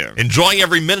 He's here. Enjoying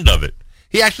every minute of it.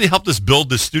 He actually helped us build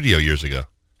this studio years ago.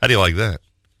 How do you like that?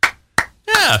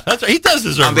 Yeah, that's right. He does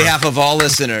deserve On behalf of all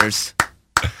listeners.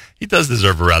 He does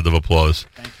deserve a round of applause.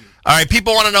 Thank you. All right,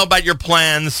 people want to know about your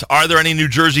plans. Are there any New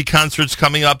Jersey concerts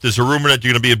coming up? There's a rumor that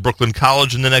you're going to be at Brooklyn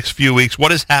College in the next few weeks.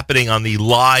 What is happening on the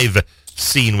live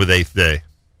scene with Eighth Day?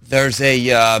 There's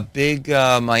a big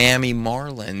Miami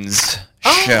Marlins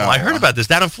show. I heard about this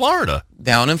down in Florida.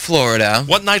 Down in Florida.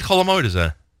 What night Cholamoid is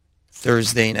that?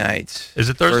 Thursday night. Is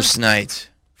it Thursday? First night.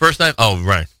 First night? Oh,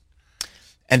 right.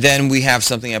 And then we have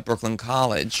something at Brooklyn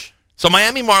College. So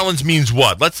Miami Marlins means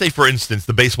what? Let's say, for instance,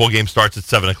 the baseball game starts at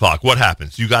 7 o'clock. What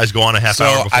happens? You guys go on a half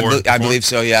hour before? I believe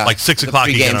so, yeah. Like 6 The o'clock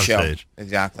you get pregame on show. stage.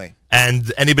 Exactly.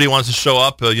 And anybody wants to show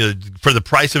up, for the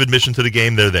price of admission to the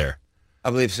game, they're there. I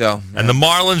believe so. And the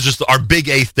Marlins just are big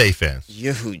Eighth Day fans.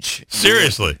 Huge.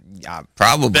 Seriously. Yeah,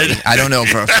 probably. I don't know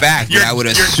for a fact, but I would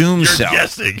assume you're so.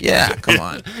 Guessing. Yeah, come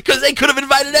on. Because they could have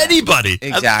invited anybody.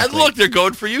 Exactly. And look, they're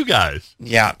going for you guys.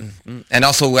 Yeah. And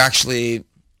also, we're actually,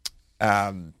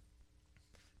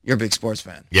 you're a big sports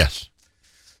fan. Yes.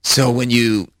 So when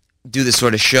you do this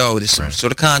sort of show, there's some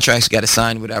sort of contracts you got to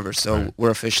sign, whatever. So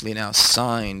we're officially now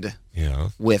signed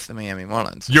with the Miami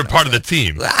Marlins. You're part of the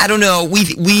team. I don't know.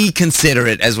 We consider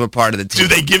it as we're part of the team.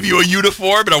 Do they give you a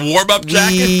uniform and a warm-up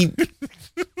jacket?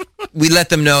 We let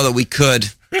them know that we could,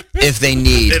 if they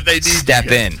need, step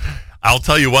in. I'll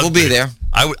tell you what. We'll be there.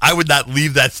 I would not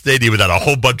leave that stadium without a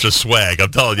whole bunch of swag.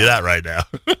 I'm telling you that right now.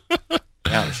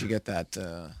 Yeah, we should get that.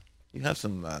 You have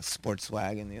some sports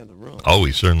swag in the other room. Oh,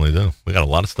 we certainly do. We got a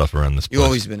lot of stuff around this place. You've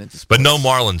always been into sports. But no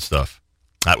Marlin stuff.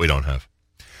 That we don't have.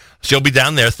 So you'll be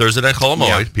down there Thursday night, Cholamoid.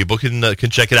 Yeah. People can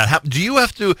check it out. Do you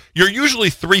have to? You're usually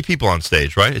 3 people on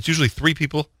stage, right? It's usually 3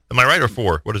 people. Am I right, or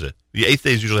 4? What is it? The Eighth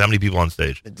Day is usually how many people on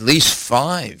stage? At least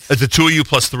 5. It's the 2 of you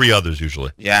plus 3 others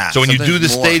usually. Yeah. So when you do the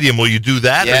sometimes more. stadium, will you do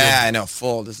that? Yeah, I know,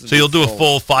 full. So you'll do a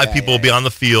full 5 people will be on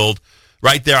the field,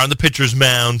 right there on the pitcher's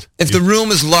mound. If the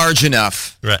room is large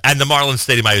enough. Right. And the Marlins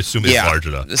Stadium, I assume, is large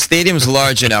enough. The stadium's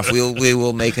large enough. We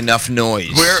will make enough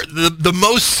noise. Where the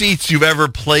most seats you've ever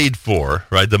played for,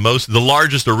 right? The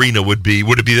largest arena would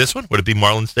it be this one? Would it be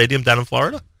Marlins Stadium down in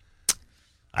Florida?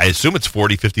 I assume it's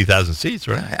 40, 50,000 seats,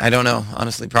 right? I don't know,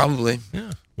 honestly, probably.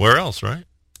 Yeah. Where else, right?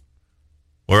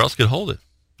 Where else could hold it?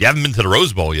 You haven't been to the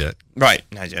Rose Bowl yet. Right,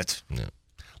 not yet. Yeah.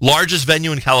 Largest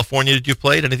venue in California that you've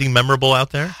played? Anything memorable out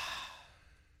there?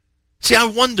 See, I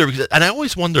wonder, and I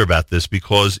always wonder about this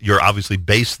because you're obviously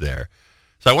based there.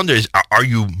 So I wonder, are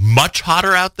you much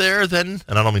hotter out there than,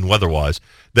 and I don't mean weather-wise,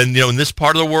 than in this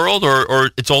part of the world,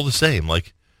 or it's all the same?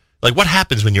 Like what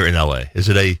happens when you're in LA? Is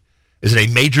it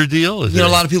a major deal? A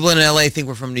lot of people in LA think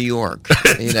we're from New York.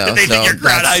 They think you're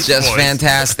Crown that's Heights just boys.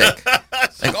 Fantastic.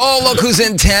 Like, oh, look who's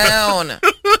in town.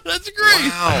 That's great.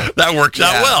 Wow. That works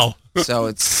out well. So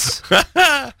it's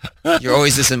you're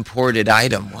always this imported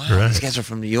item. Wow, these guys are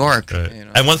from New York. Right.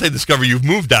 And once they discover you've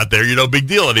moved out there, you're no big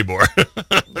deal anymore.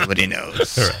 Nobody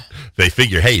knows. Right. They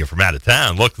figure, hey, you're from out of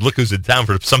town. Look who's in town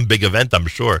for some big event, I'm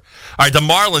sure. All right, the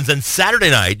Marlins, and Saturday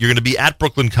night, you're going to be at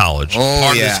Brooklyn College,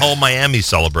 part of this whole Miami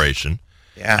celebration.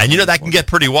 Yeah. And that can get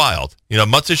pretty wild.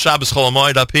 Motzei Shabbos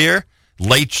Cholamoid up here,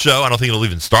 late show. I don't think it'll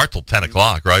even start till 10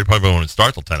 o'clock, right? Probably won't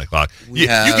start till 10 o'clock. You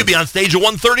could be on stage at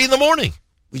 1:30 in the morning.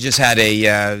 We just had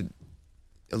a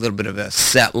little bit of a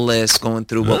set list going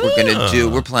through what we're going to do.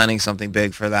 We're planning something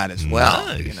big for that as well.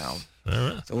 Nice. All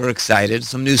right. So we're excited.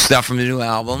 Some new stuff from the new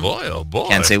album. Boy, oh boy.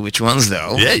 Can't say which ones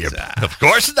though. Yeah, of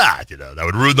course not. That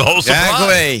would ruin the whole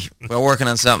surprise. Exactly. We're working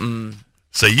on something.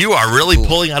 So you are really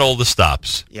pulling out all the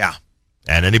stops. Yeah.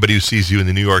 And anybody who sees you in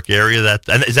the New York area,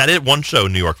 and is that it? One show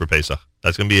in New York for Pesach?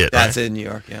 That's going to be it, That's right? it in New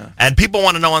York, yeah. And people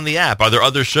want to know on the app, are there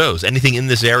other shows? Anything in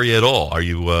this area at all? Are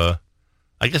you,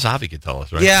 I guess Avi could tell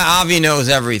us, right? Yeah, Avi knows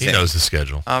everything. He knows the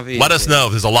schedule. Avi, Let us know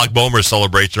if there's a Lag Bomer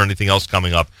celebration or anything else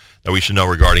coming up that we should know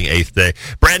regarding Eighth Day.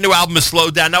 Brand new album is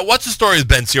Slowed Down. Now, what's the story with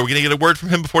Ben Sear? Are we going to get a word from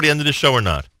him before the end of the show or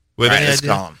not? We have any let's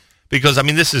idea? call him. Because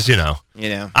this is,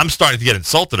 I'm starting to get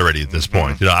insulted already at this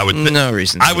point. I would no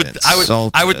reason.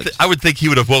 To I would think he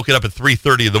would have woken up at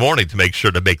 3:30 in the morning to make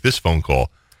sure to make this phone call.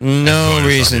 No bonus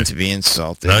reason on you. to be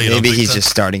insulted. No, you don't Maybe think he's so? just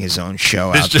starting his own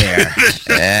show out there.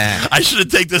 Yeah. I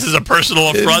shouldn't take this as a personal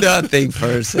affront. Nothing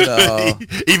personal.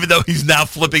 Even though he's now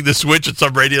flipping the switch at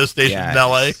some radio station in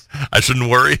L.A., I shouldn't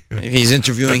worry. If he's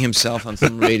interviewing himself on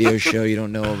some radio show you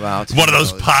don't know about. One of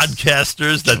those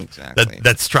podcasters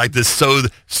that's trying to sow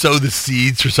the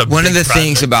seeds for some. One of the big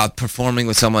things project. about performing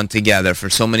with someone together for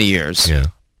so many years,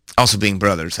 also being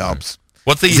brothers helps.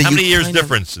 What's is that how you many years kind of-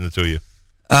 difference in the two of you?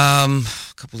 A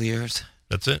couple of years.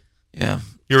 That's it. Yeah.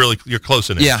 You're close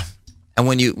enough. Yeah. And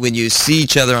when you see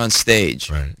each other on stage,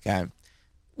 Right. okay,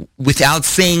 without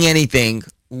saying anything,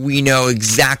 we know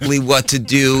exactly what to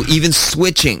do, even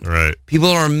switching. Right. People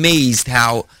are amazed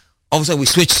how all of a sudden we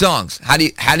switch songs. How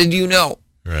did you know?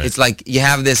 Right. It's like you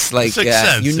have this like Sixth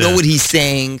sense, you know yeah. what he's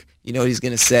saying, you know what he's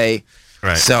going to say.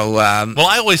 Right. So Well,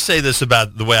 I always say this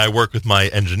about the way I work with my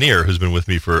engineer, who's been with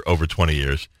me for over 20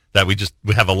 years, that we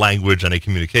have a language and a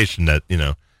communication that,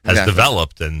 has Exactly.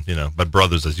 developed. And, my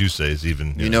brothers, as you say, is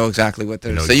even, you know exactly what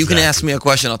they're know So you can exactly. ask me a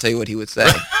question, I'll tell you what he would say.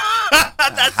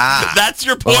 That's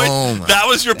your point. Boom. That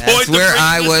was your That's point. to where bring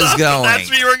I this was up. going. That's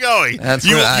where you were going. That's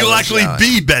where I You'll was actually going.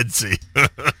 be Betsy.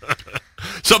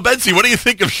 So, Betsy, what do you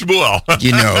think of Shmuel?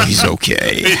 You know he's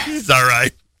okay. He's all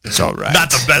right. It's all right.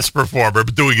 Not the best performer,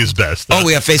 but doing his best. Oh,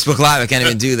 we have Facebook Live. I can't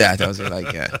even do that. I was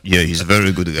like, yeah, he's a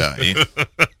very good guy.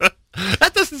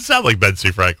 That doesn't sound like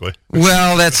Betsy, frankly.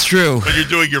 Well, that's true. But you're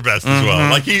doing your best as well.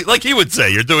 Like he would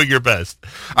say, you're doing your best.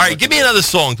 All right, give me another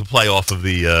song to play off of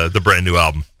the brand new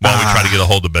album while we try to get a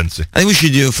hold of Betsy. I think we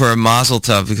should do for a Mazel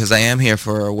Tov because I am here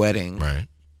for a wedding. Right.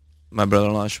 My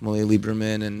brother-in-law Shmuley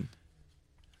Lieberman and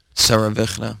Sarah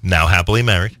Vichna. Now happily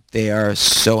married. They are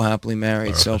so happily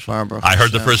married so far, bro. I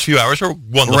heard the first few hours were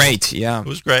wonderful. Great, yeah. It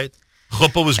was great.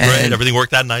 Chuppah was great. And- Everything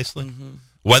worked out nicely.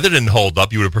 Weather didn't hold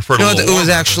up. You would have preferred a No, little it was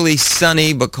warmer. actually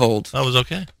sunny but cold. That was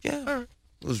okay. Yeah.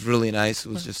 It was really nice.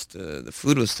 It was just, the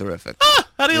food was terrific.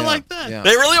 How do you Yeah, like that? yeah.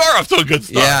 They really are off to a good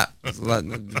start. Yeah. It was a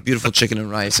lot, beautiful chicken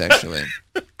and rice, actually.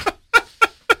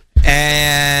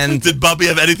 And Did Bubby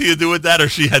have anything to do with that, or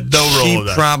she had no role she in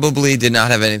that? probably did not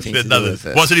have anything to do with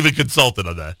it. Wasn't even consulted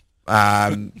on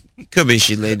that. Could be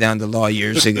she laid down the law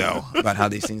years ago about how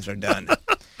these things are done.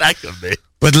 That could be.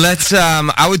 But let's,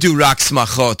 I would do Rak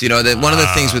Smachot. You know, that one of the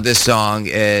things with this song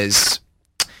is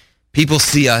people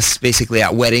see us basically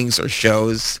at weddings or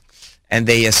shows, and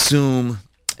they assume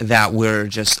that we're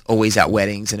just always at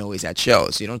weddings and always at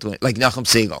shows. You don't do it like Nachum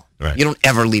Segal. Right. You don't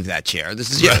ever leave that chair. This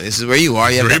is you. Right. This is where you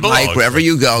are. You have Where that you mic belong. wherever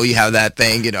you go. You have that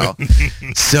thing. You know.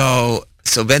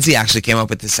 So Betsy actually came up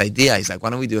with this idea. He's like, why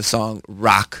don't we do a song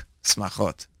Rak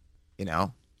Smachot? You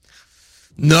know.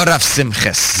 Norav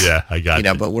Simches. Yeah, I got You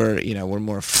know, you. but we're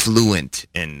more fluent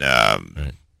in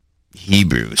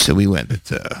Hebrew, so we went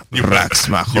with You went- Rak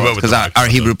you went Smachot with because the our Rak Smachot.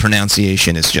 Hebrew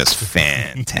pronunciation is just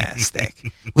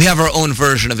fantastic. We have our own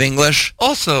version of English,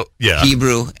 Also, yeah.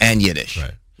 Hebrew, and Yiddish.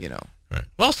 Right. You know, Right.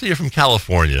 Well, also you're from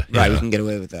California. right? You We know. can get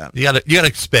away with that. You gotta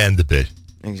expand a bit.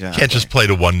 Exactly. Can't just play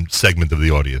to one segment of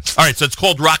the audience. All right, so it's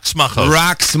called Rock Smachot.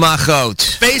 Rak Smachot.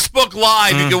 Facebook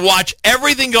Live, you can watch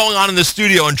everything going on in the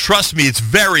studio, and trust me, it's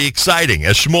very exciting.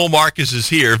 As Shmuel Marcus is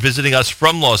here visiting us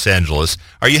from Los Angeles.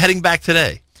 Are you heading back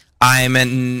today? I'm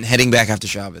heading back after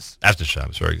Shabbos. After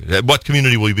Shabbos, very good. What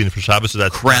community will you be in for Shabbos? So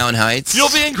that's Crown Heights. You'll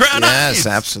be in Crown Heights. Yes,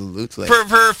 absolutely.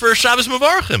 For Shabbos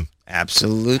Muvarachim.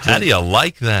 Absolutely. How do you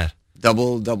like that?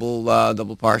 Double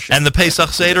parsha. And the Pesach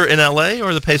Seder in L.A.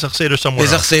 or the Pesach Seder somewhere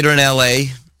Pesach else? Seder in L.A.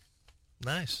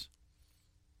 Nice.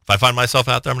 If I find myself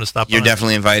out there, I'm going to stop by. You're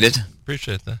definitely invited.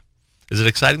 Appreciate that. Is it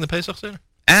exciting, the Pesach Seder?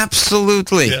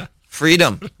 Absolutely. Yeah.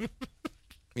 Freedom.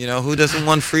 You know, who doesn't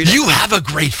want freedom? You have a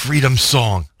great freedom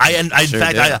song. In Sure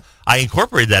fact, do. I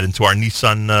incorporated that into our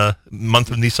Nissan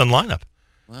month of Nissan lineup.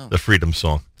 Wow. The freedom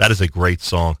song. That is a great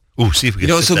song. Ooh, see if we can. You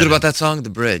know what's fit so good in. about that song? The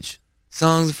bridge.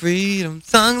 Songs of freedom,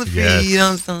 songs of Yes.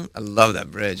 freedom, songs. I love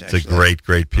that bridge, It's actually. a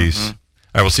great piece. All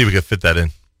right, we'll see if we can fit that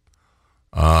in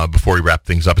before we wrap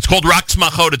things up. It's called Rock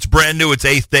Smachot. It's brand new. It's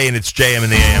 8th day, and it's JM in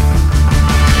the AM.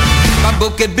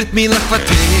 בבוקר ברית מילה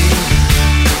כפתיר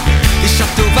אישה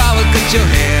טובה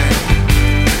וכג'והר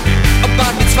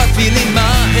הבר מצוות תפילין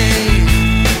מהר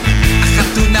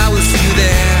החתונה will see you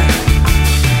there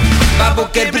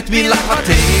בבוקר ברית מילה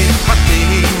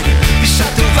כפתיר אישה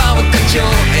טובה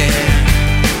וכג'והר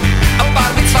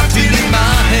הבר מצוות תפילין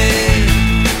מהר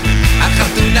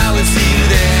החתונה will see you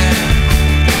there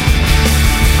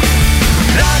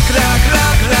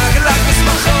רק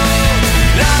בשמחות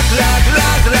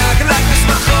רק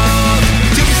בשמחות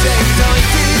תמסק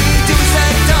טויטי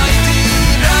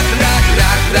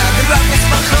רק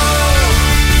בשמחות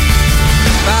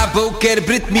בבוקר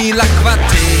ברית מילה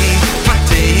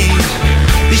כפתיר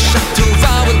אישה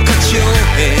טובה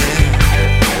וכג'והר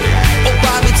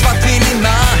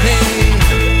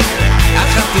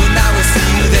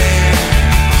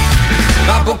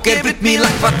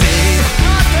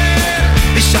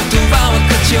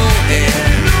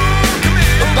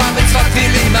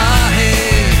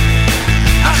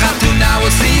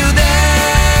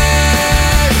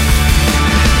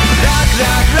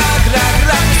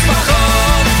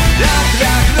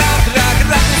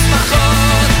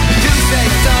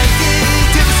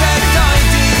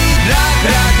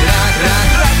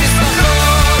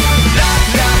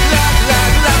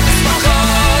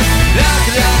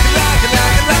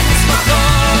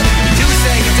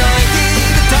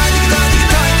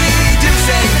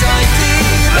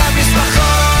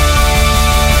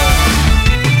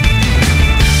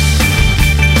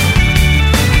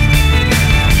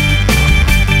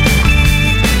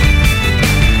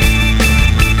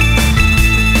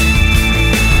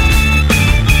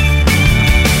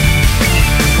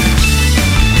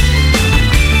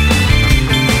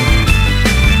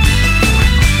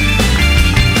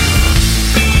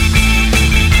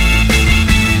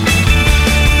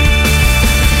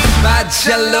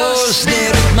so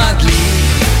schnell und madli,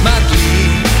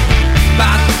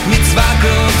 bat mitzvah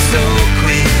grows so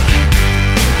quick.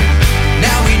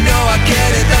 Now we know I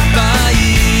get it up by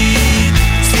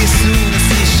see soon,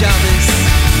 see Shabbos.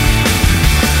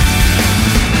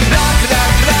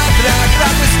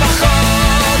 Rak mismachot,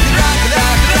 rak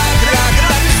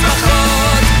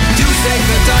mismachot. Du say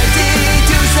g'toiti,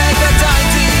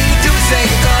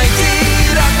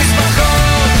 rak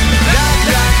mismachot.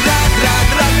 Rak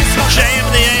mismachot. JM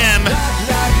in the AM.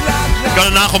 Go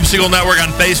to Nachum Segal Network on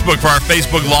Facebook for our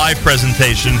Facebook Live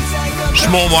presentation.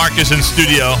 Shmuel Marcus in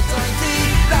studio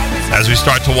as we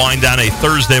start to wind down a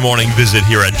Thursday morning visit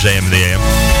here at JM in the AM.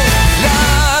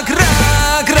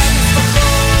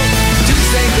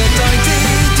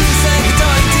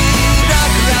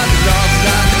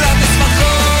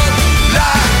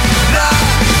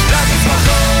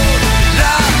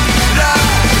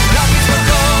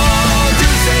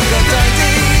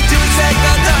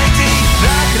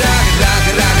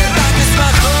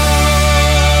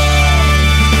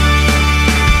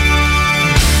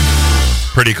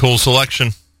 Pretty cool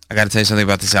selection. I got to tell you something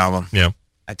about this album. Yeah.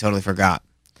 I totally forgot.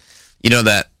 You know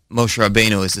that Moshe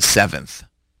Rabbeinu is the 7th. It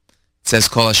says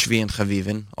Kol HaShvi and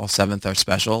Chavivin. All 7th are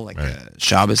special. Like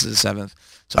Shabbos is the 7th.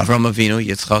 So Avram Avinu,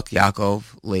 Yitzchak,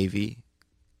 Yaakov, Levi,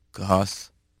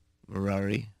 Kahas,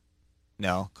 Merari.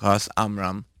 No, Kahas,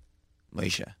 Amram,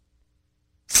 Moshe.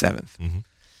 7th. Mm-hmm.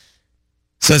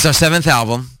 So it's our 7th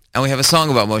album, and we have a song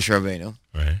about Moshe Rabbeinu.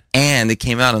 Right. And it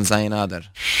came out on Zayin Adar.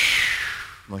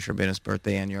 Moshe Rabbeinu's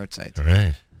birthday and your site.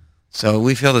 Right. So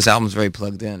we feel this album's very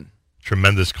plugged in.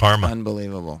 Tremendous karma.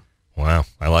 Unbelievable. Wow.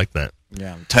 I like that.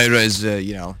 Yeah. Torah is,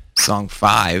 song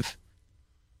 5.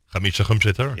 Chamisha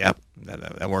Chumshei Torah. Yep.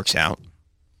 That works out.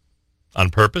 On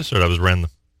purpose, or that was random?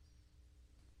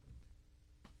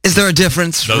 Is there a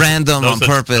difference? Random on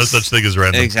purpose? No such thing as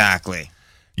random. Exactly.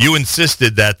 You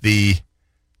insisted that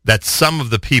some of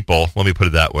the people, let me put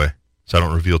it that way, so I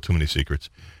don't reveal too many secrets.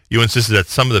 You insisted that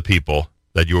some of the people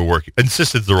that you were working,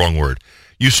 insisted's the wrong word.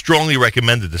 You strongly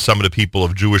recommended to some of the people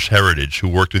of Jewish heritage who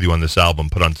worked with you on this album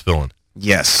put on tefillin.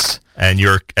 Yes. And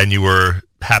you were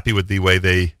happy with the way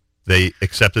they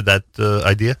accepted that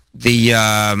idea? The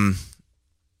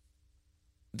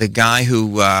guy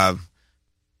who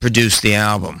produced the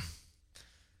album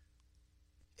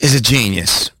is a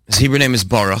genius. His Hebrew name is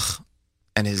Baruch,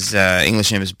 and his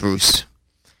English name is Bruce.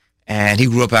 And he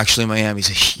grew up actually in Miami. He's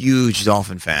a huge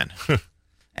Dolphin fan.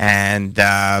 And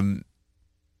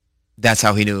that's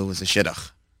how he knew it was a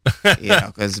shidduch.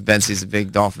 Because Bensie's a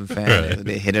big Dolphin fan. Right.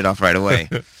 They hit it off right away.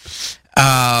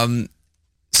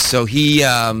 So he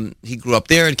grew up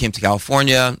there and came to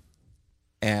California.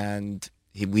 And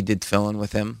we did tefillin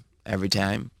with him every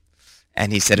time.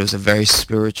 And he said it was a very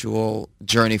spiritual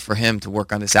journey for him to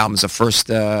work on this album. It's the first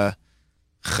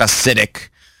Hasidic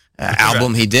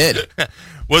album he did.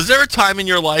 Was there a time in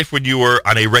your life when you were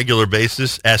on a regular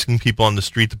basis asking people on the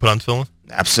street to put on tefillin?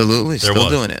 Absolutely. Still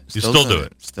doing it. You still do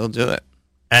it? Still do it.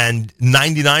 And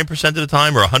 99% of the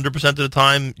time or 100% of the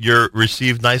time you're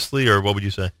received nicely, or what would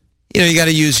you say? You got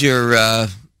to use your,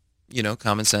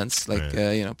 common sense, like,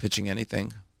 pitching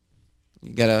anything.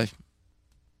 You got to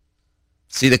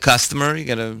see the customer. You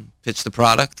got to pitch the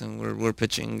product, and we're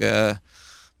pitching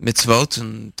mitzvot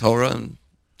and Torah, and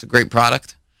it's a great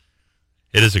product.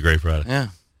 It is a great product. Yeah.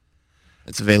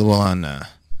 It's available on,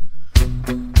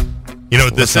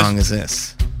 what song is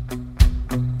this?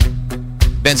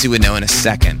 Bensie would know in a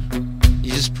second.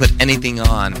 You just put anything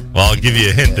on. Well, I'll give you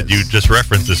a hint that you just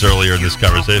referenced this earlier in this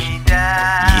conversation.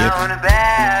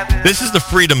 Yep. This is the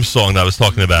Freedom song that I was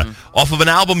talking about, off of an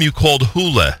album you called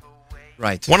Hula.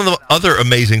 Right. One of the other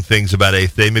amazing things about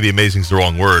Eighth Day, maybe amazing is the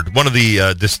wrong word, one of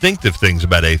the distinctive things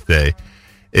about Eighth Day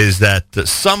is that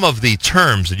some of the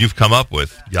terms that you've come up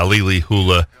with, Yalili,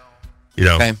 Hula,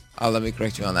 Okay, let me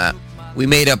correct you on that. We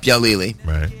made up Yalili.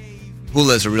 Right.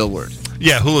 Hula is a real word.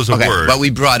 Yeah, Hula's a word. But we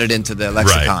brought it into the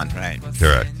lexicon, right?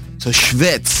 Correct. So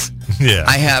schwitz. Yeah.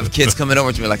 I have kids coming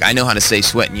over to me like, I know how to say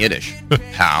sweat in Yiddish.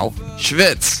 How?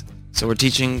 Schwitz. So we're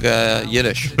teaching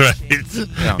Yiddish. Right.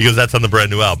 Yeah. Because that's on the brand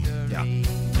new album. Yeah.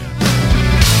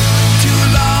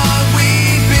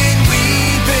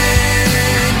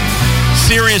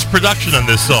 Serious production on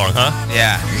this song, huh?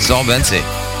 Yeah. It's all Bensie.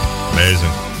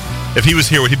 Amazing. If he was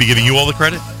here, would he be giving you all the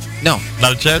credit? No.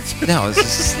 Not a chance? No. It's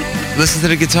just, listen to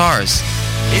the guitars.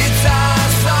 It's our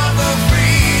song of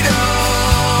freedom.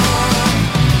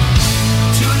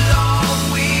 Too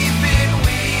long we've been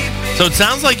weeping. So it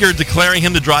sounds like you're declaring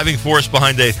him the driving force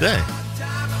behind Eighth Day.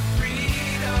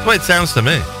 That's the way it sounds to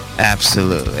me.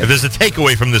 Absolutely. If there's a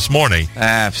takeaway from this morning,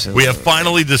 Absolutely. we have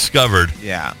finally discovered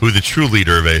Yeah. who the true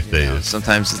leader of Eighth Day is.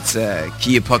 Sometimes it's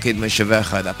Kia Pakid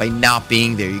Meshavecha, that by not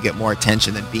being there, you get more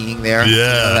attention than being there.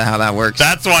 Yeah. You know how that works?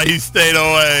 That's why he stayed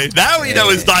away. Now we know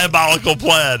his diabolical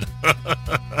plan.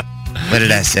 What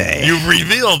did I say? You've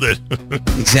revealed it.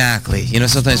 Exactly.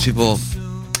 Sometimes people,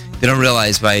 they don't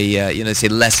realize by, they say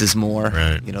less is more.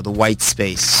 Right. The white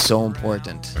space, so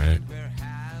important. Right.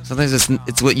 Sometimes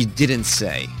it's what you didn't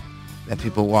say that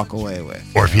people walk away with.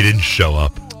 Or if he didn't show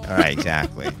up. All right,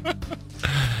 exactly.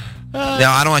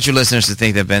 Now, I don't want your listeners to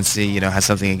think that Bensi, has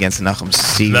something against Nachum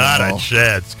Segal. Not a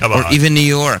chance. Come on. Or even New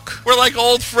York. We're like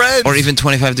old friends. Or even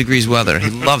 25 degrees weather. He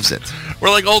loves it.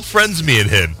 We're like old friends, me and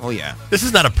him. Oh, yeah. This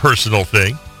is not a personal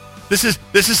thing. This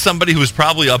is somebody who is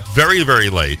probably up very, very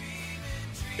late.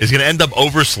 Is going to end up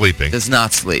oversleeping. Does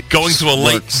not sleep. Going to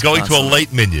a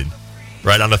late minion,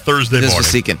 right, on a Thursday morning.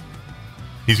 Vasikin.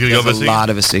 He's going to go Vasikin. A lot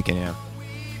of Vasikin, yeah.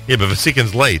 Yeah, but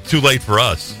Vasikin's late. Too late for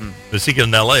us. Mm-hmm. Vasikin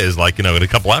in L.A. is like, in a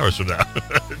couple hours from now.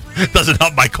 Doesn't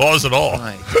help my cause at all.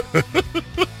 Right.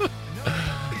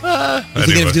 You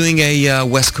thinking of doing a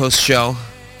West Coast show?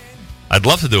 I'd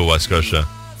love to do a West Coast show.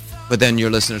 But then your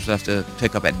listeners will have to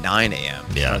pick up at 9 a.m.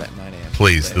 Yeah. Start at 9 a.m.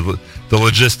 Please. The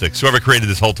logistics. Whoever created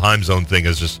this whole time zone thing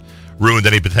has just ruined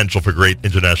any potential for great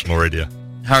international radio.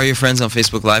 How are your friends on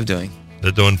Facebook Live doing?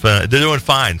 They're doing fine.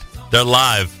 They're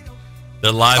live.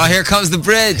 They're live. Oh, here comes the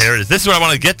bridge. Here it is. This is what I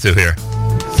want to get to here.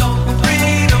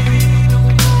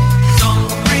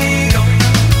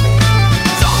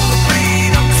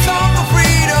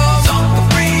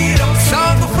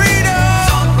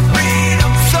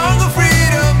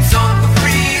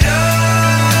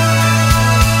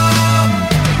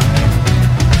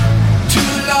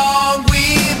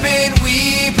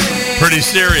 Pretty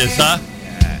serious, huh?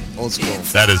 Yeah, old school.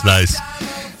 That is nice.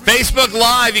 Facebook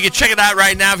Live, you can check it out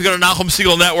right now if you go to Nachum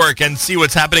Segal Network and see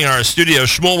what's happening in our studio.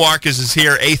 Shmuel Marcus is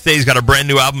here. Eighth Day's got a brand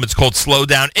new album. It's called Slow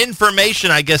Down.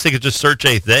 Information, I guess they could just search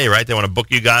Eighth Day, right? They want to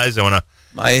book you guys. They want to...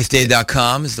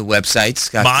 MyEighthDay.com is the website. It's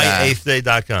got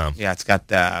MyEighthDay.com. Yeah, it's got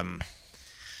the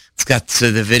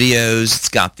videos. It's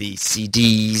got the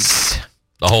CDs.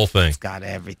 The whole thing. It's got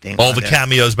everything. All the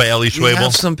cameos by Eli We have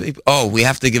Schwebel. some people. Oh, we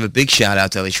have to give a big shout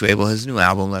out to Eli Schwebel. His new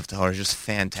album, Left to Heart, is just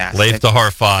fantastic. Leif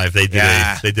Tahar 5. They did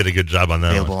Yeah. they did a good job on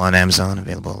that Available one. on Amazon.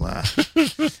 Available.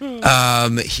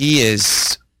 He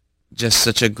is just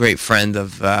such a great friend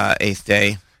of Eighth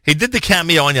Day. He did the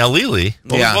cameo on Yalili.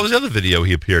 What was the other video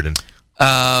he appeared in?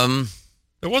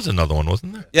 There was another one,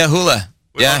 wasn't there? Yeah, Hula.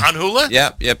 Yeah. On Hula?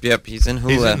 Yep. He's in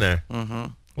Hula. He's in there. Mm-hmm.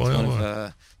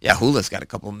 Well, Yeah, Hula's got a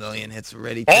couple million hits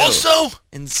already, too. also,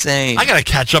 Insane. I got to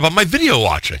catch up on my video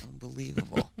watching.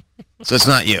 Unbelievable. So it's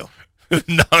not you.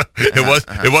 No,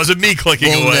 it wasn't me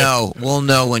clicking away. We'll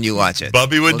know when you watch it.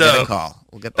 Bubby would We'll know. get a call.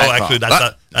 We'll get that call.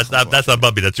 Actually, that's not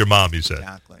Bubby. That's your mom, you said.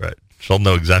 Exactly. Right. She'll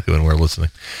know exactly when we're listening.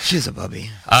 She's a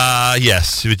Bubby.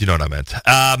 Yes, you know what I meant.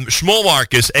 Shmuel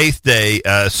Marcus, Eighth Day.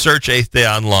 Search Eighth Day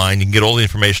online. You can get all the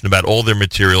information about all their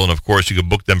material, and, of course, you can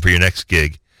book them for your next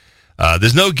gig.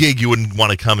 There's no gig you wouldn't want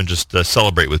to come and just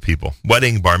celebrate with people.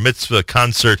 Wedding, bar mitzvah,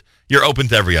 concert. You're open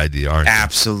to every idea, aren't you?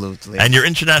 Absolutely. And your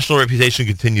international reputation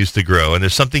continues to grow. And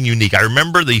there's something unique. I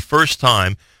remember the first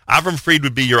time Avram Fried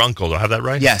would be your uncle. Do I have that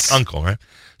right? Yes. Uncle, right?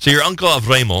 So your uncle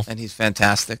Avremel. And he's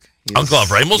fantastic. Uncle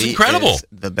Avremel's incredible. Is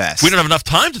the best. We don't have enough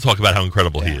time to talk about how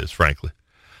incredible he is, frankly.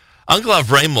 Uncle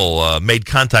Avremel made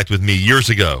contact with me years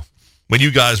ago when you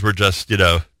guys were just,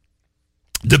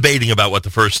 debating about what the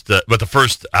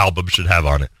first album should have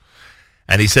on it.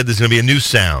 And he said there's going to be a new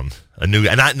sound,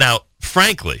 now,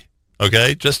 frankly,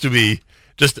 okay, just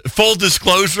full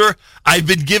disclosure, I've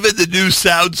been given the new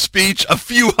sound speech a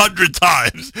few hundred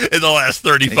times in the last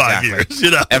 35 years,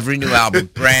 Every new album,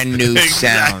 brand new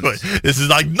exactly. sound. This is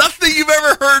like nothing you've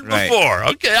ever heard before.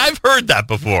 Okay, I've heard that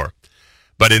before.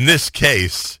 But in this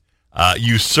case,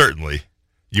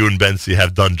 you and Bensi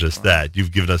have done just that.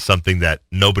 You've given us something that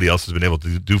nobody else has been able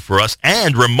to do for us.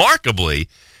 And remarkably,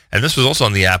 and this was also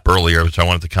on the app earlier, which I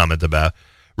wanted to comment about,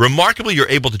 remarkably, you're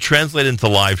able to translate into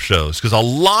live shows. Because a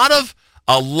lot of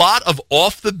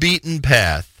off the beaten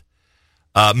path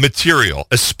material,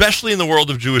 especially in the world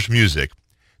of Jewish music,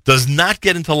 does not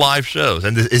get into live shows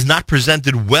and is not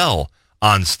presented well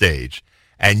on stage.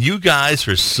 And you guys,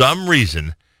 for some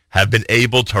reason, have been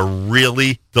able to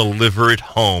really deliver it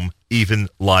home, even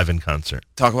live in concert.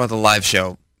 Talk about the live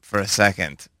show for a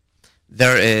second.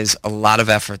 There is a lot of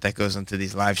effort that goes into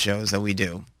these live shows that we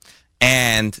do.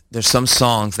 And there's some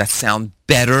songs that sound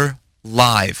better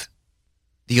live.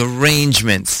 The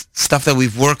arrangements, stuff that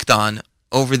we've worked on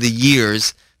over the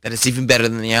years, that it's even better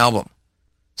than the album.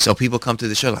 So people come to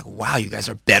the show like, wow, you guys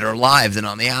are better live than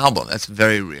on the album. That's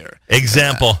very rare.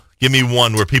 Example. Give me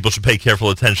one where people should pay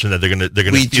careful attention that they're gonna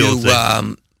We feel.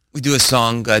 do a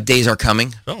song, Days Are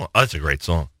Coming, Oh, that's a great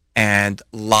song. and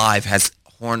live has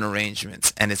horn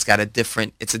arrangements, and it's a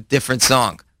different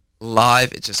song.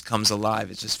 Live, it just comes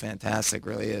alive. It's just fantastic,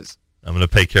 really is. I'm going to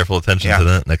pay careful attention Yeah. to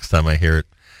that next time I hear it.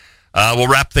 We'll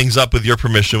wrap things up with your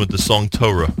permission with the song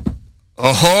Torah.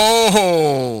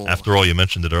 Oh, After all, you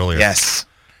mentioned it earlier. yes.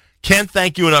 Can't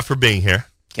thank you enough for being here.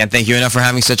 Can't thank you enough for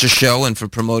having such a show and for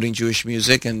promoting Jewish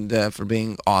music and for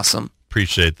being awesome.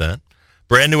 Appreciate that.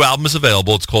 Brand new album is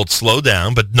available. It's called Slow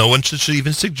Down, but no one should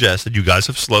even suggest that you guys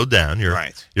have slowed down.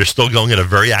 You're still going at a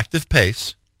very active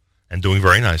pace and doing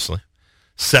very nicely.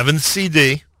 7th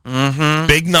CD,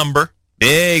 big number.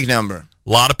 Big number. A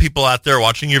lot of people out there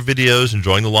watching your videos,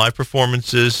 enjoying the live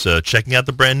performances, checking out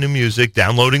the brand new music,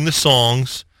 downloading the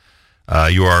songs.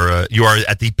 You are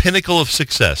at the pinnacle of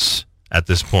success at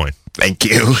this point. Thank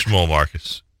you. Shmuel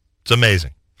Marcus. It's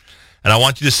amazing. And I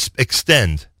want you to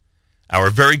extend our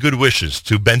very good wishes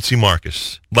to Bentzi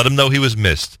Marcus. Let him know he was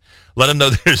missed. Let him know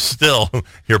there's still,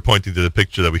 you're pointing to the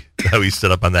picture that we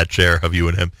set up on that chair of you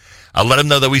and him. Let him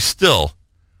know that we still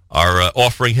are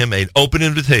offering him an open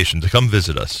invitation to come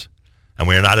visit us. And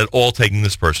we are not at all taking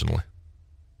this personally.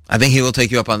 I think he will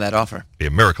take you up on that offer. It'd be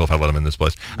a miracle if I let him in this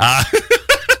place.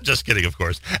 Just kidding, of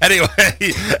course. Anyway,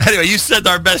 you said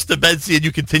our best to Betsy, and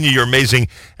you continue your amazing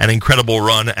and incredible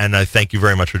run. And I thank you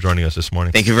very much for joining us this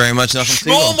morning. Thank you very much, Nachum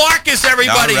Shmuel Marcus,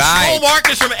 everybody. All right. Shmuel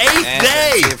Marcus from 8th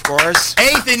Day. Of course.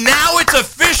 8th, and now it's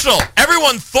official.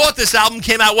 Everyone thought this album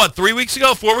came out, 3 weeks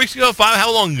ago, 4 weeks ago, 5?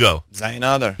 How long ago? Zion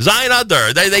Adar. Zion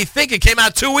Adar. They think it came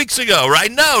out 2 weeks ago,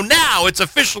 right? No, now it's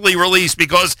officially released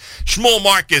because Shmuel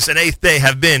Marcus and 8th Day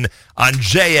have been on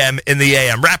JM in the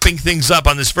AM. Wrapping things up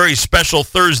on this very special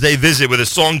Thursday visit with a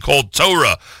song called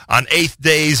Torah on 8th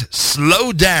Day's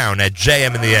Slow Down at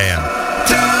JM in the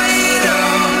AM.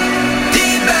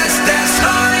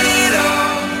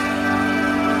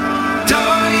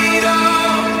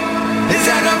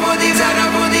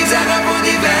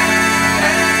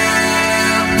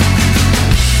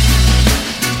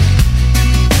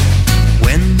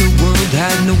 When the world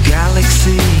had no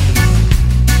galaxy,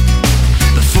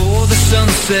 before the sun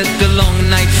set the long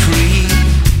night free,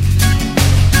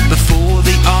 before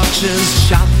the archers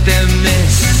shot their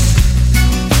miss,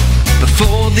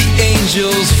 before the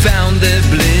angels found their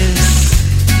bliss,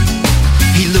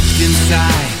 he looked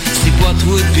inside, see what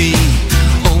would be.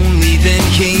 Only then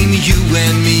came you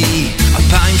and me.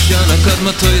 Apayim shana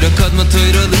kadma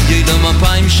toira liyedam.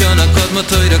 Apayim shana kadma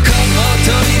toira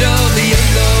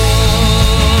liyedam.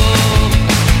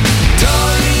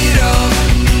 Toira,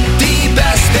 the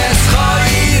bestest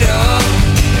chayira.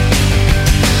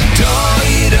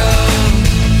 Toira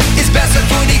is besser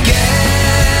for the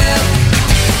girl.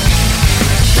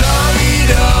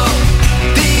 Toira,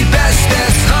 the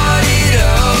bestest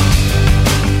chayira.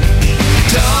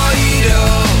 Toira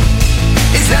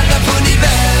is Herr von die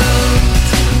Welt.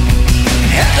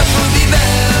 Herr von die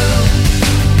Welt.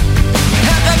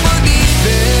 Herr von die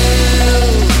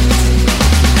Welt.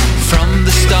 From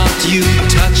the start you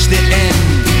touch the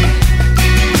end,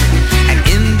 and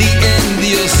in the end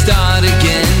you'll start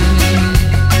again.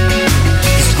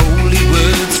 His holy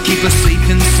words keep us safe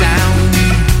and sound.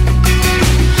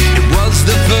 It was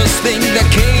the first thing that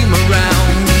came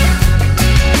around.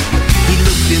 He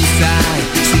looked inside,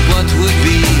 see what would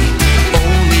be.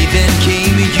 Only then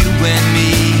came you and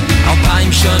me.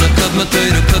 Alpine shana kadma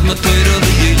toira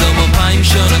liyedam. Alpine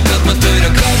shana kadma toira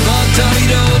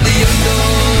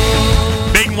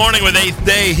liyedam. Big morning with 8th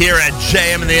Day here at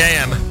JM in the AM.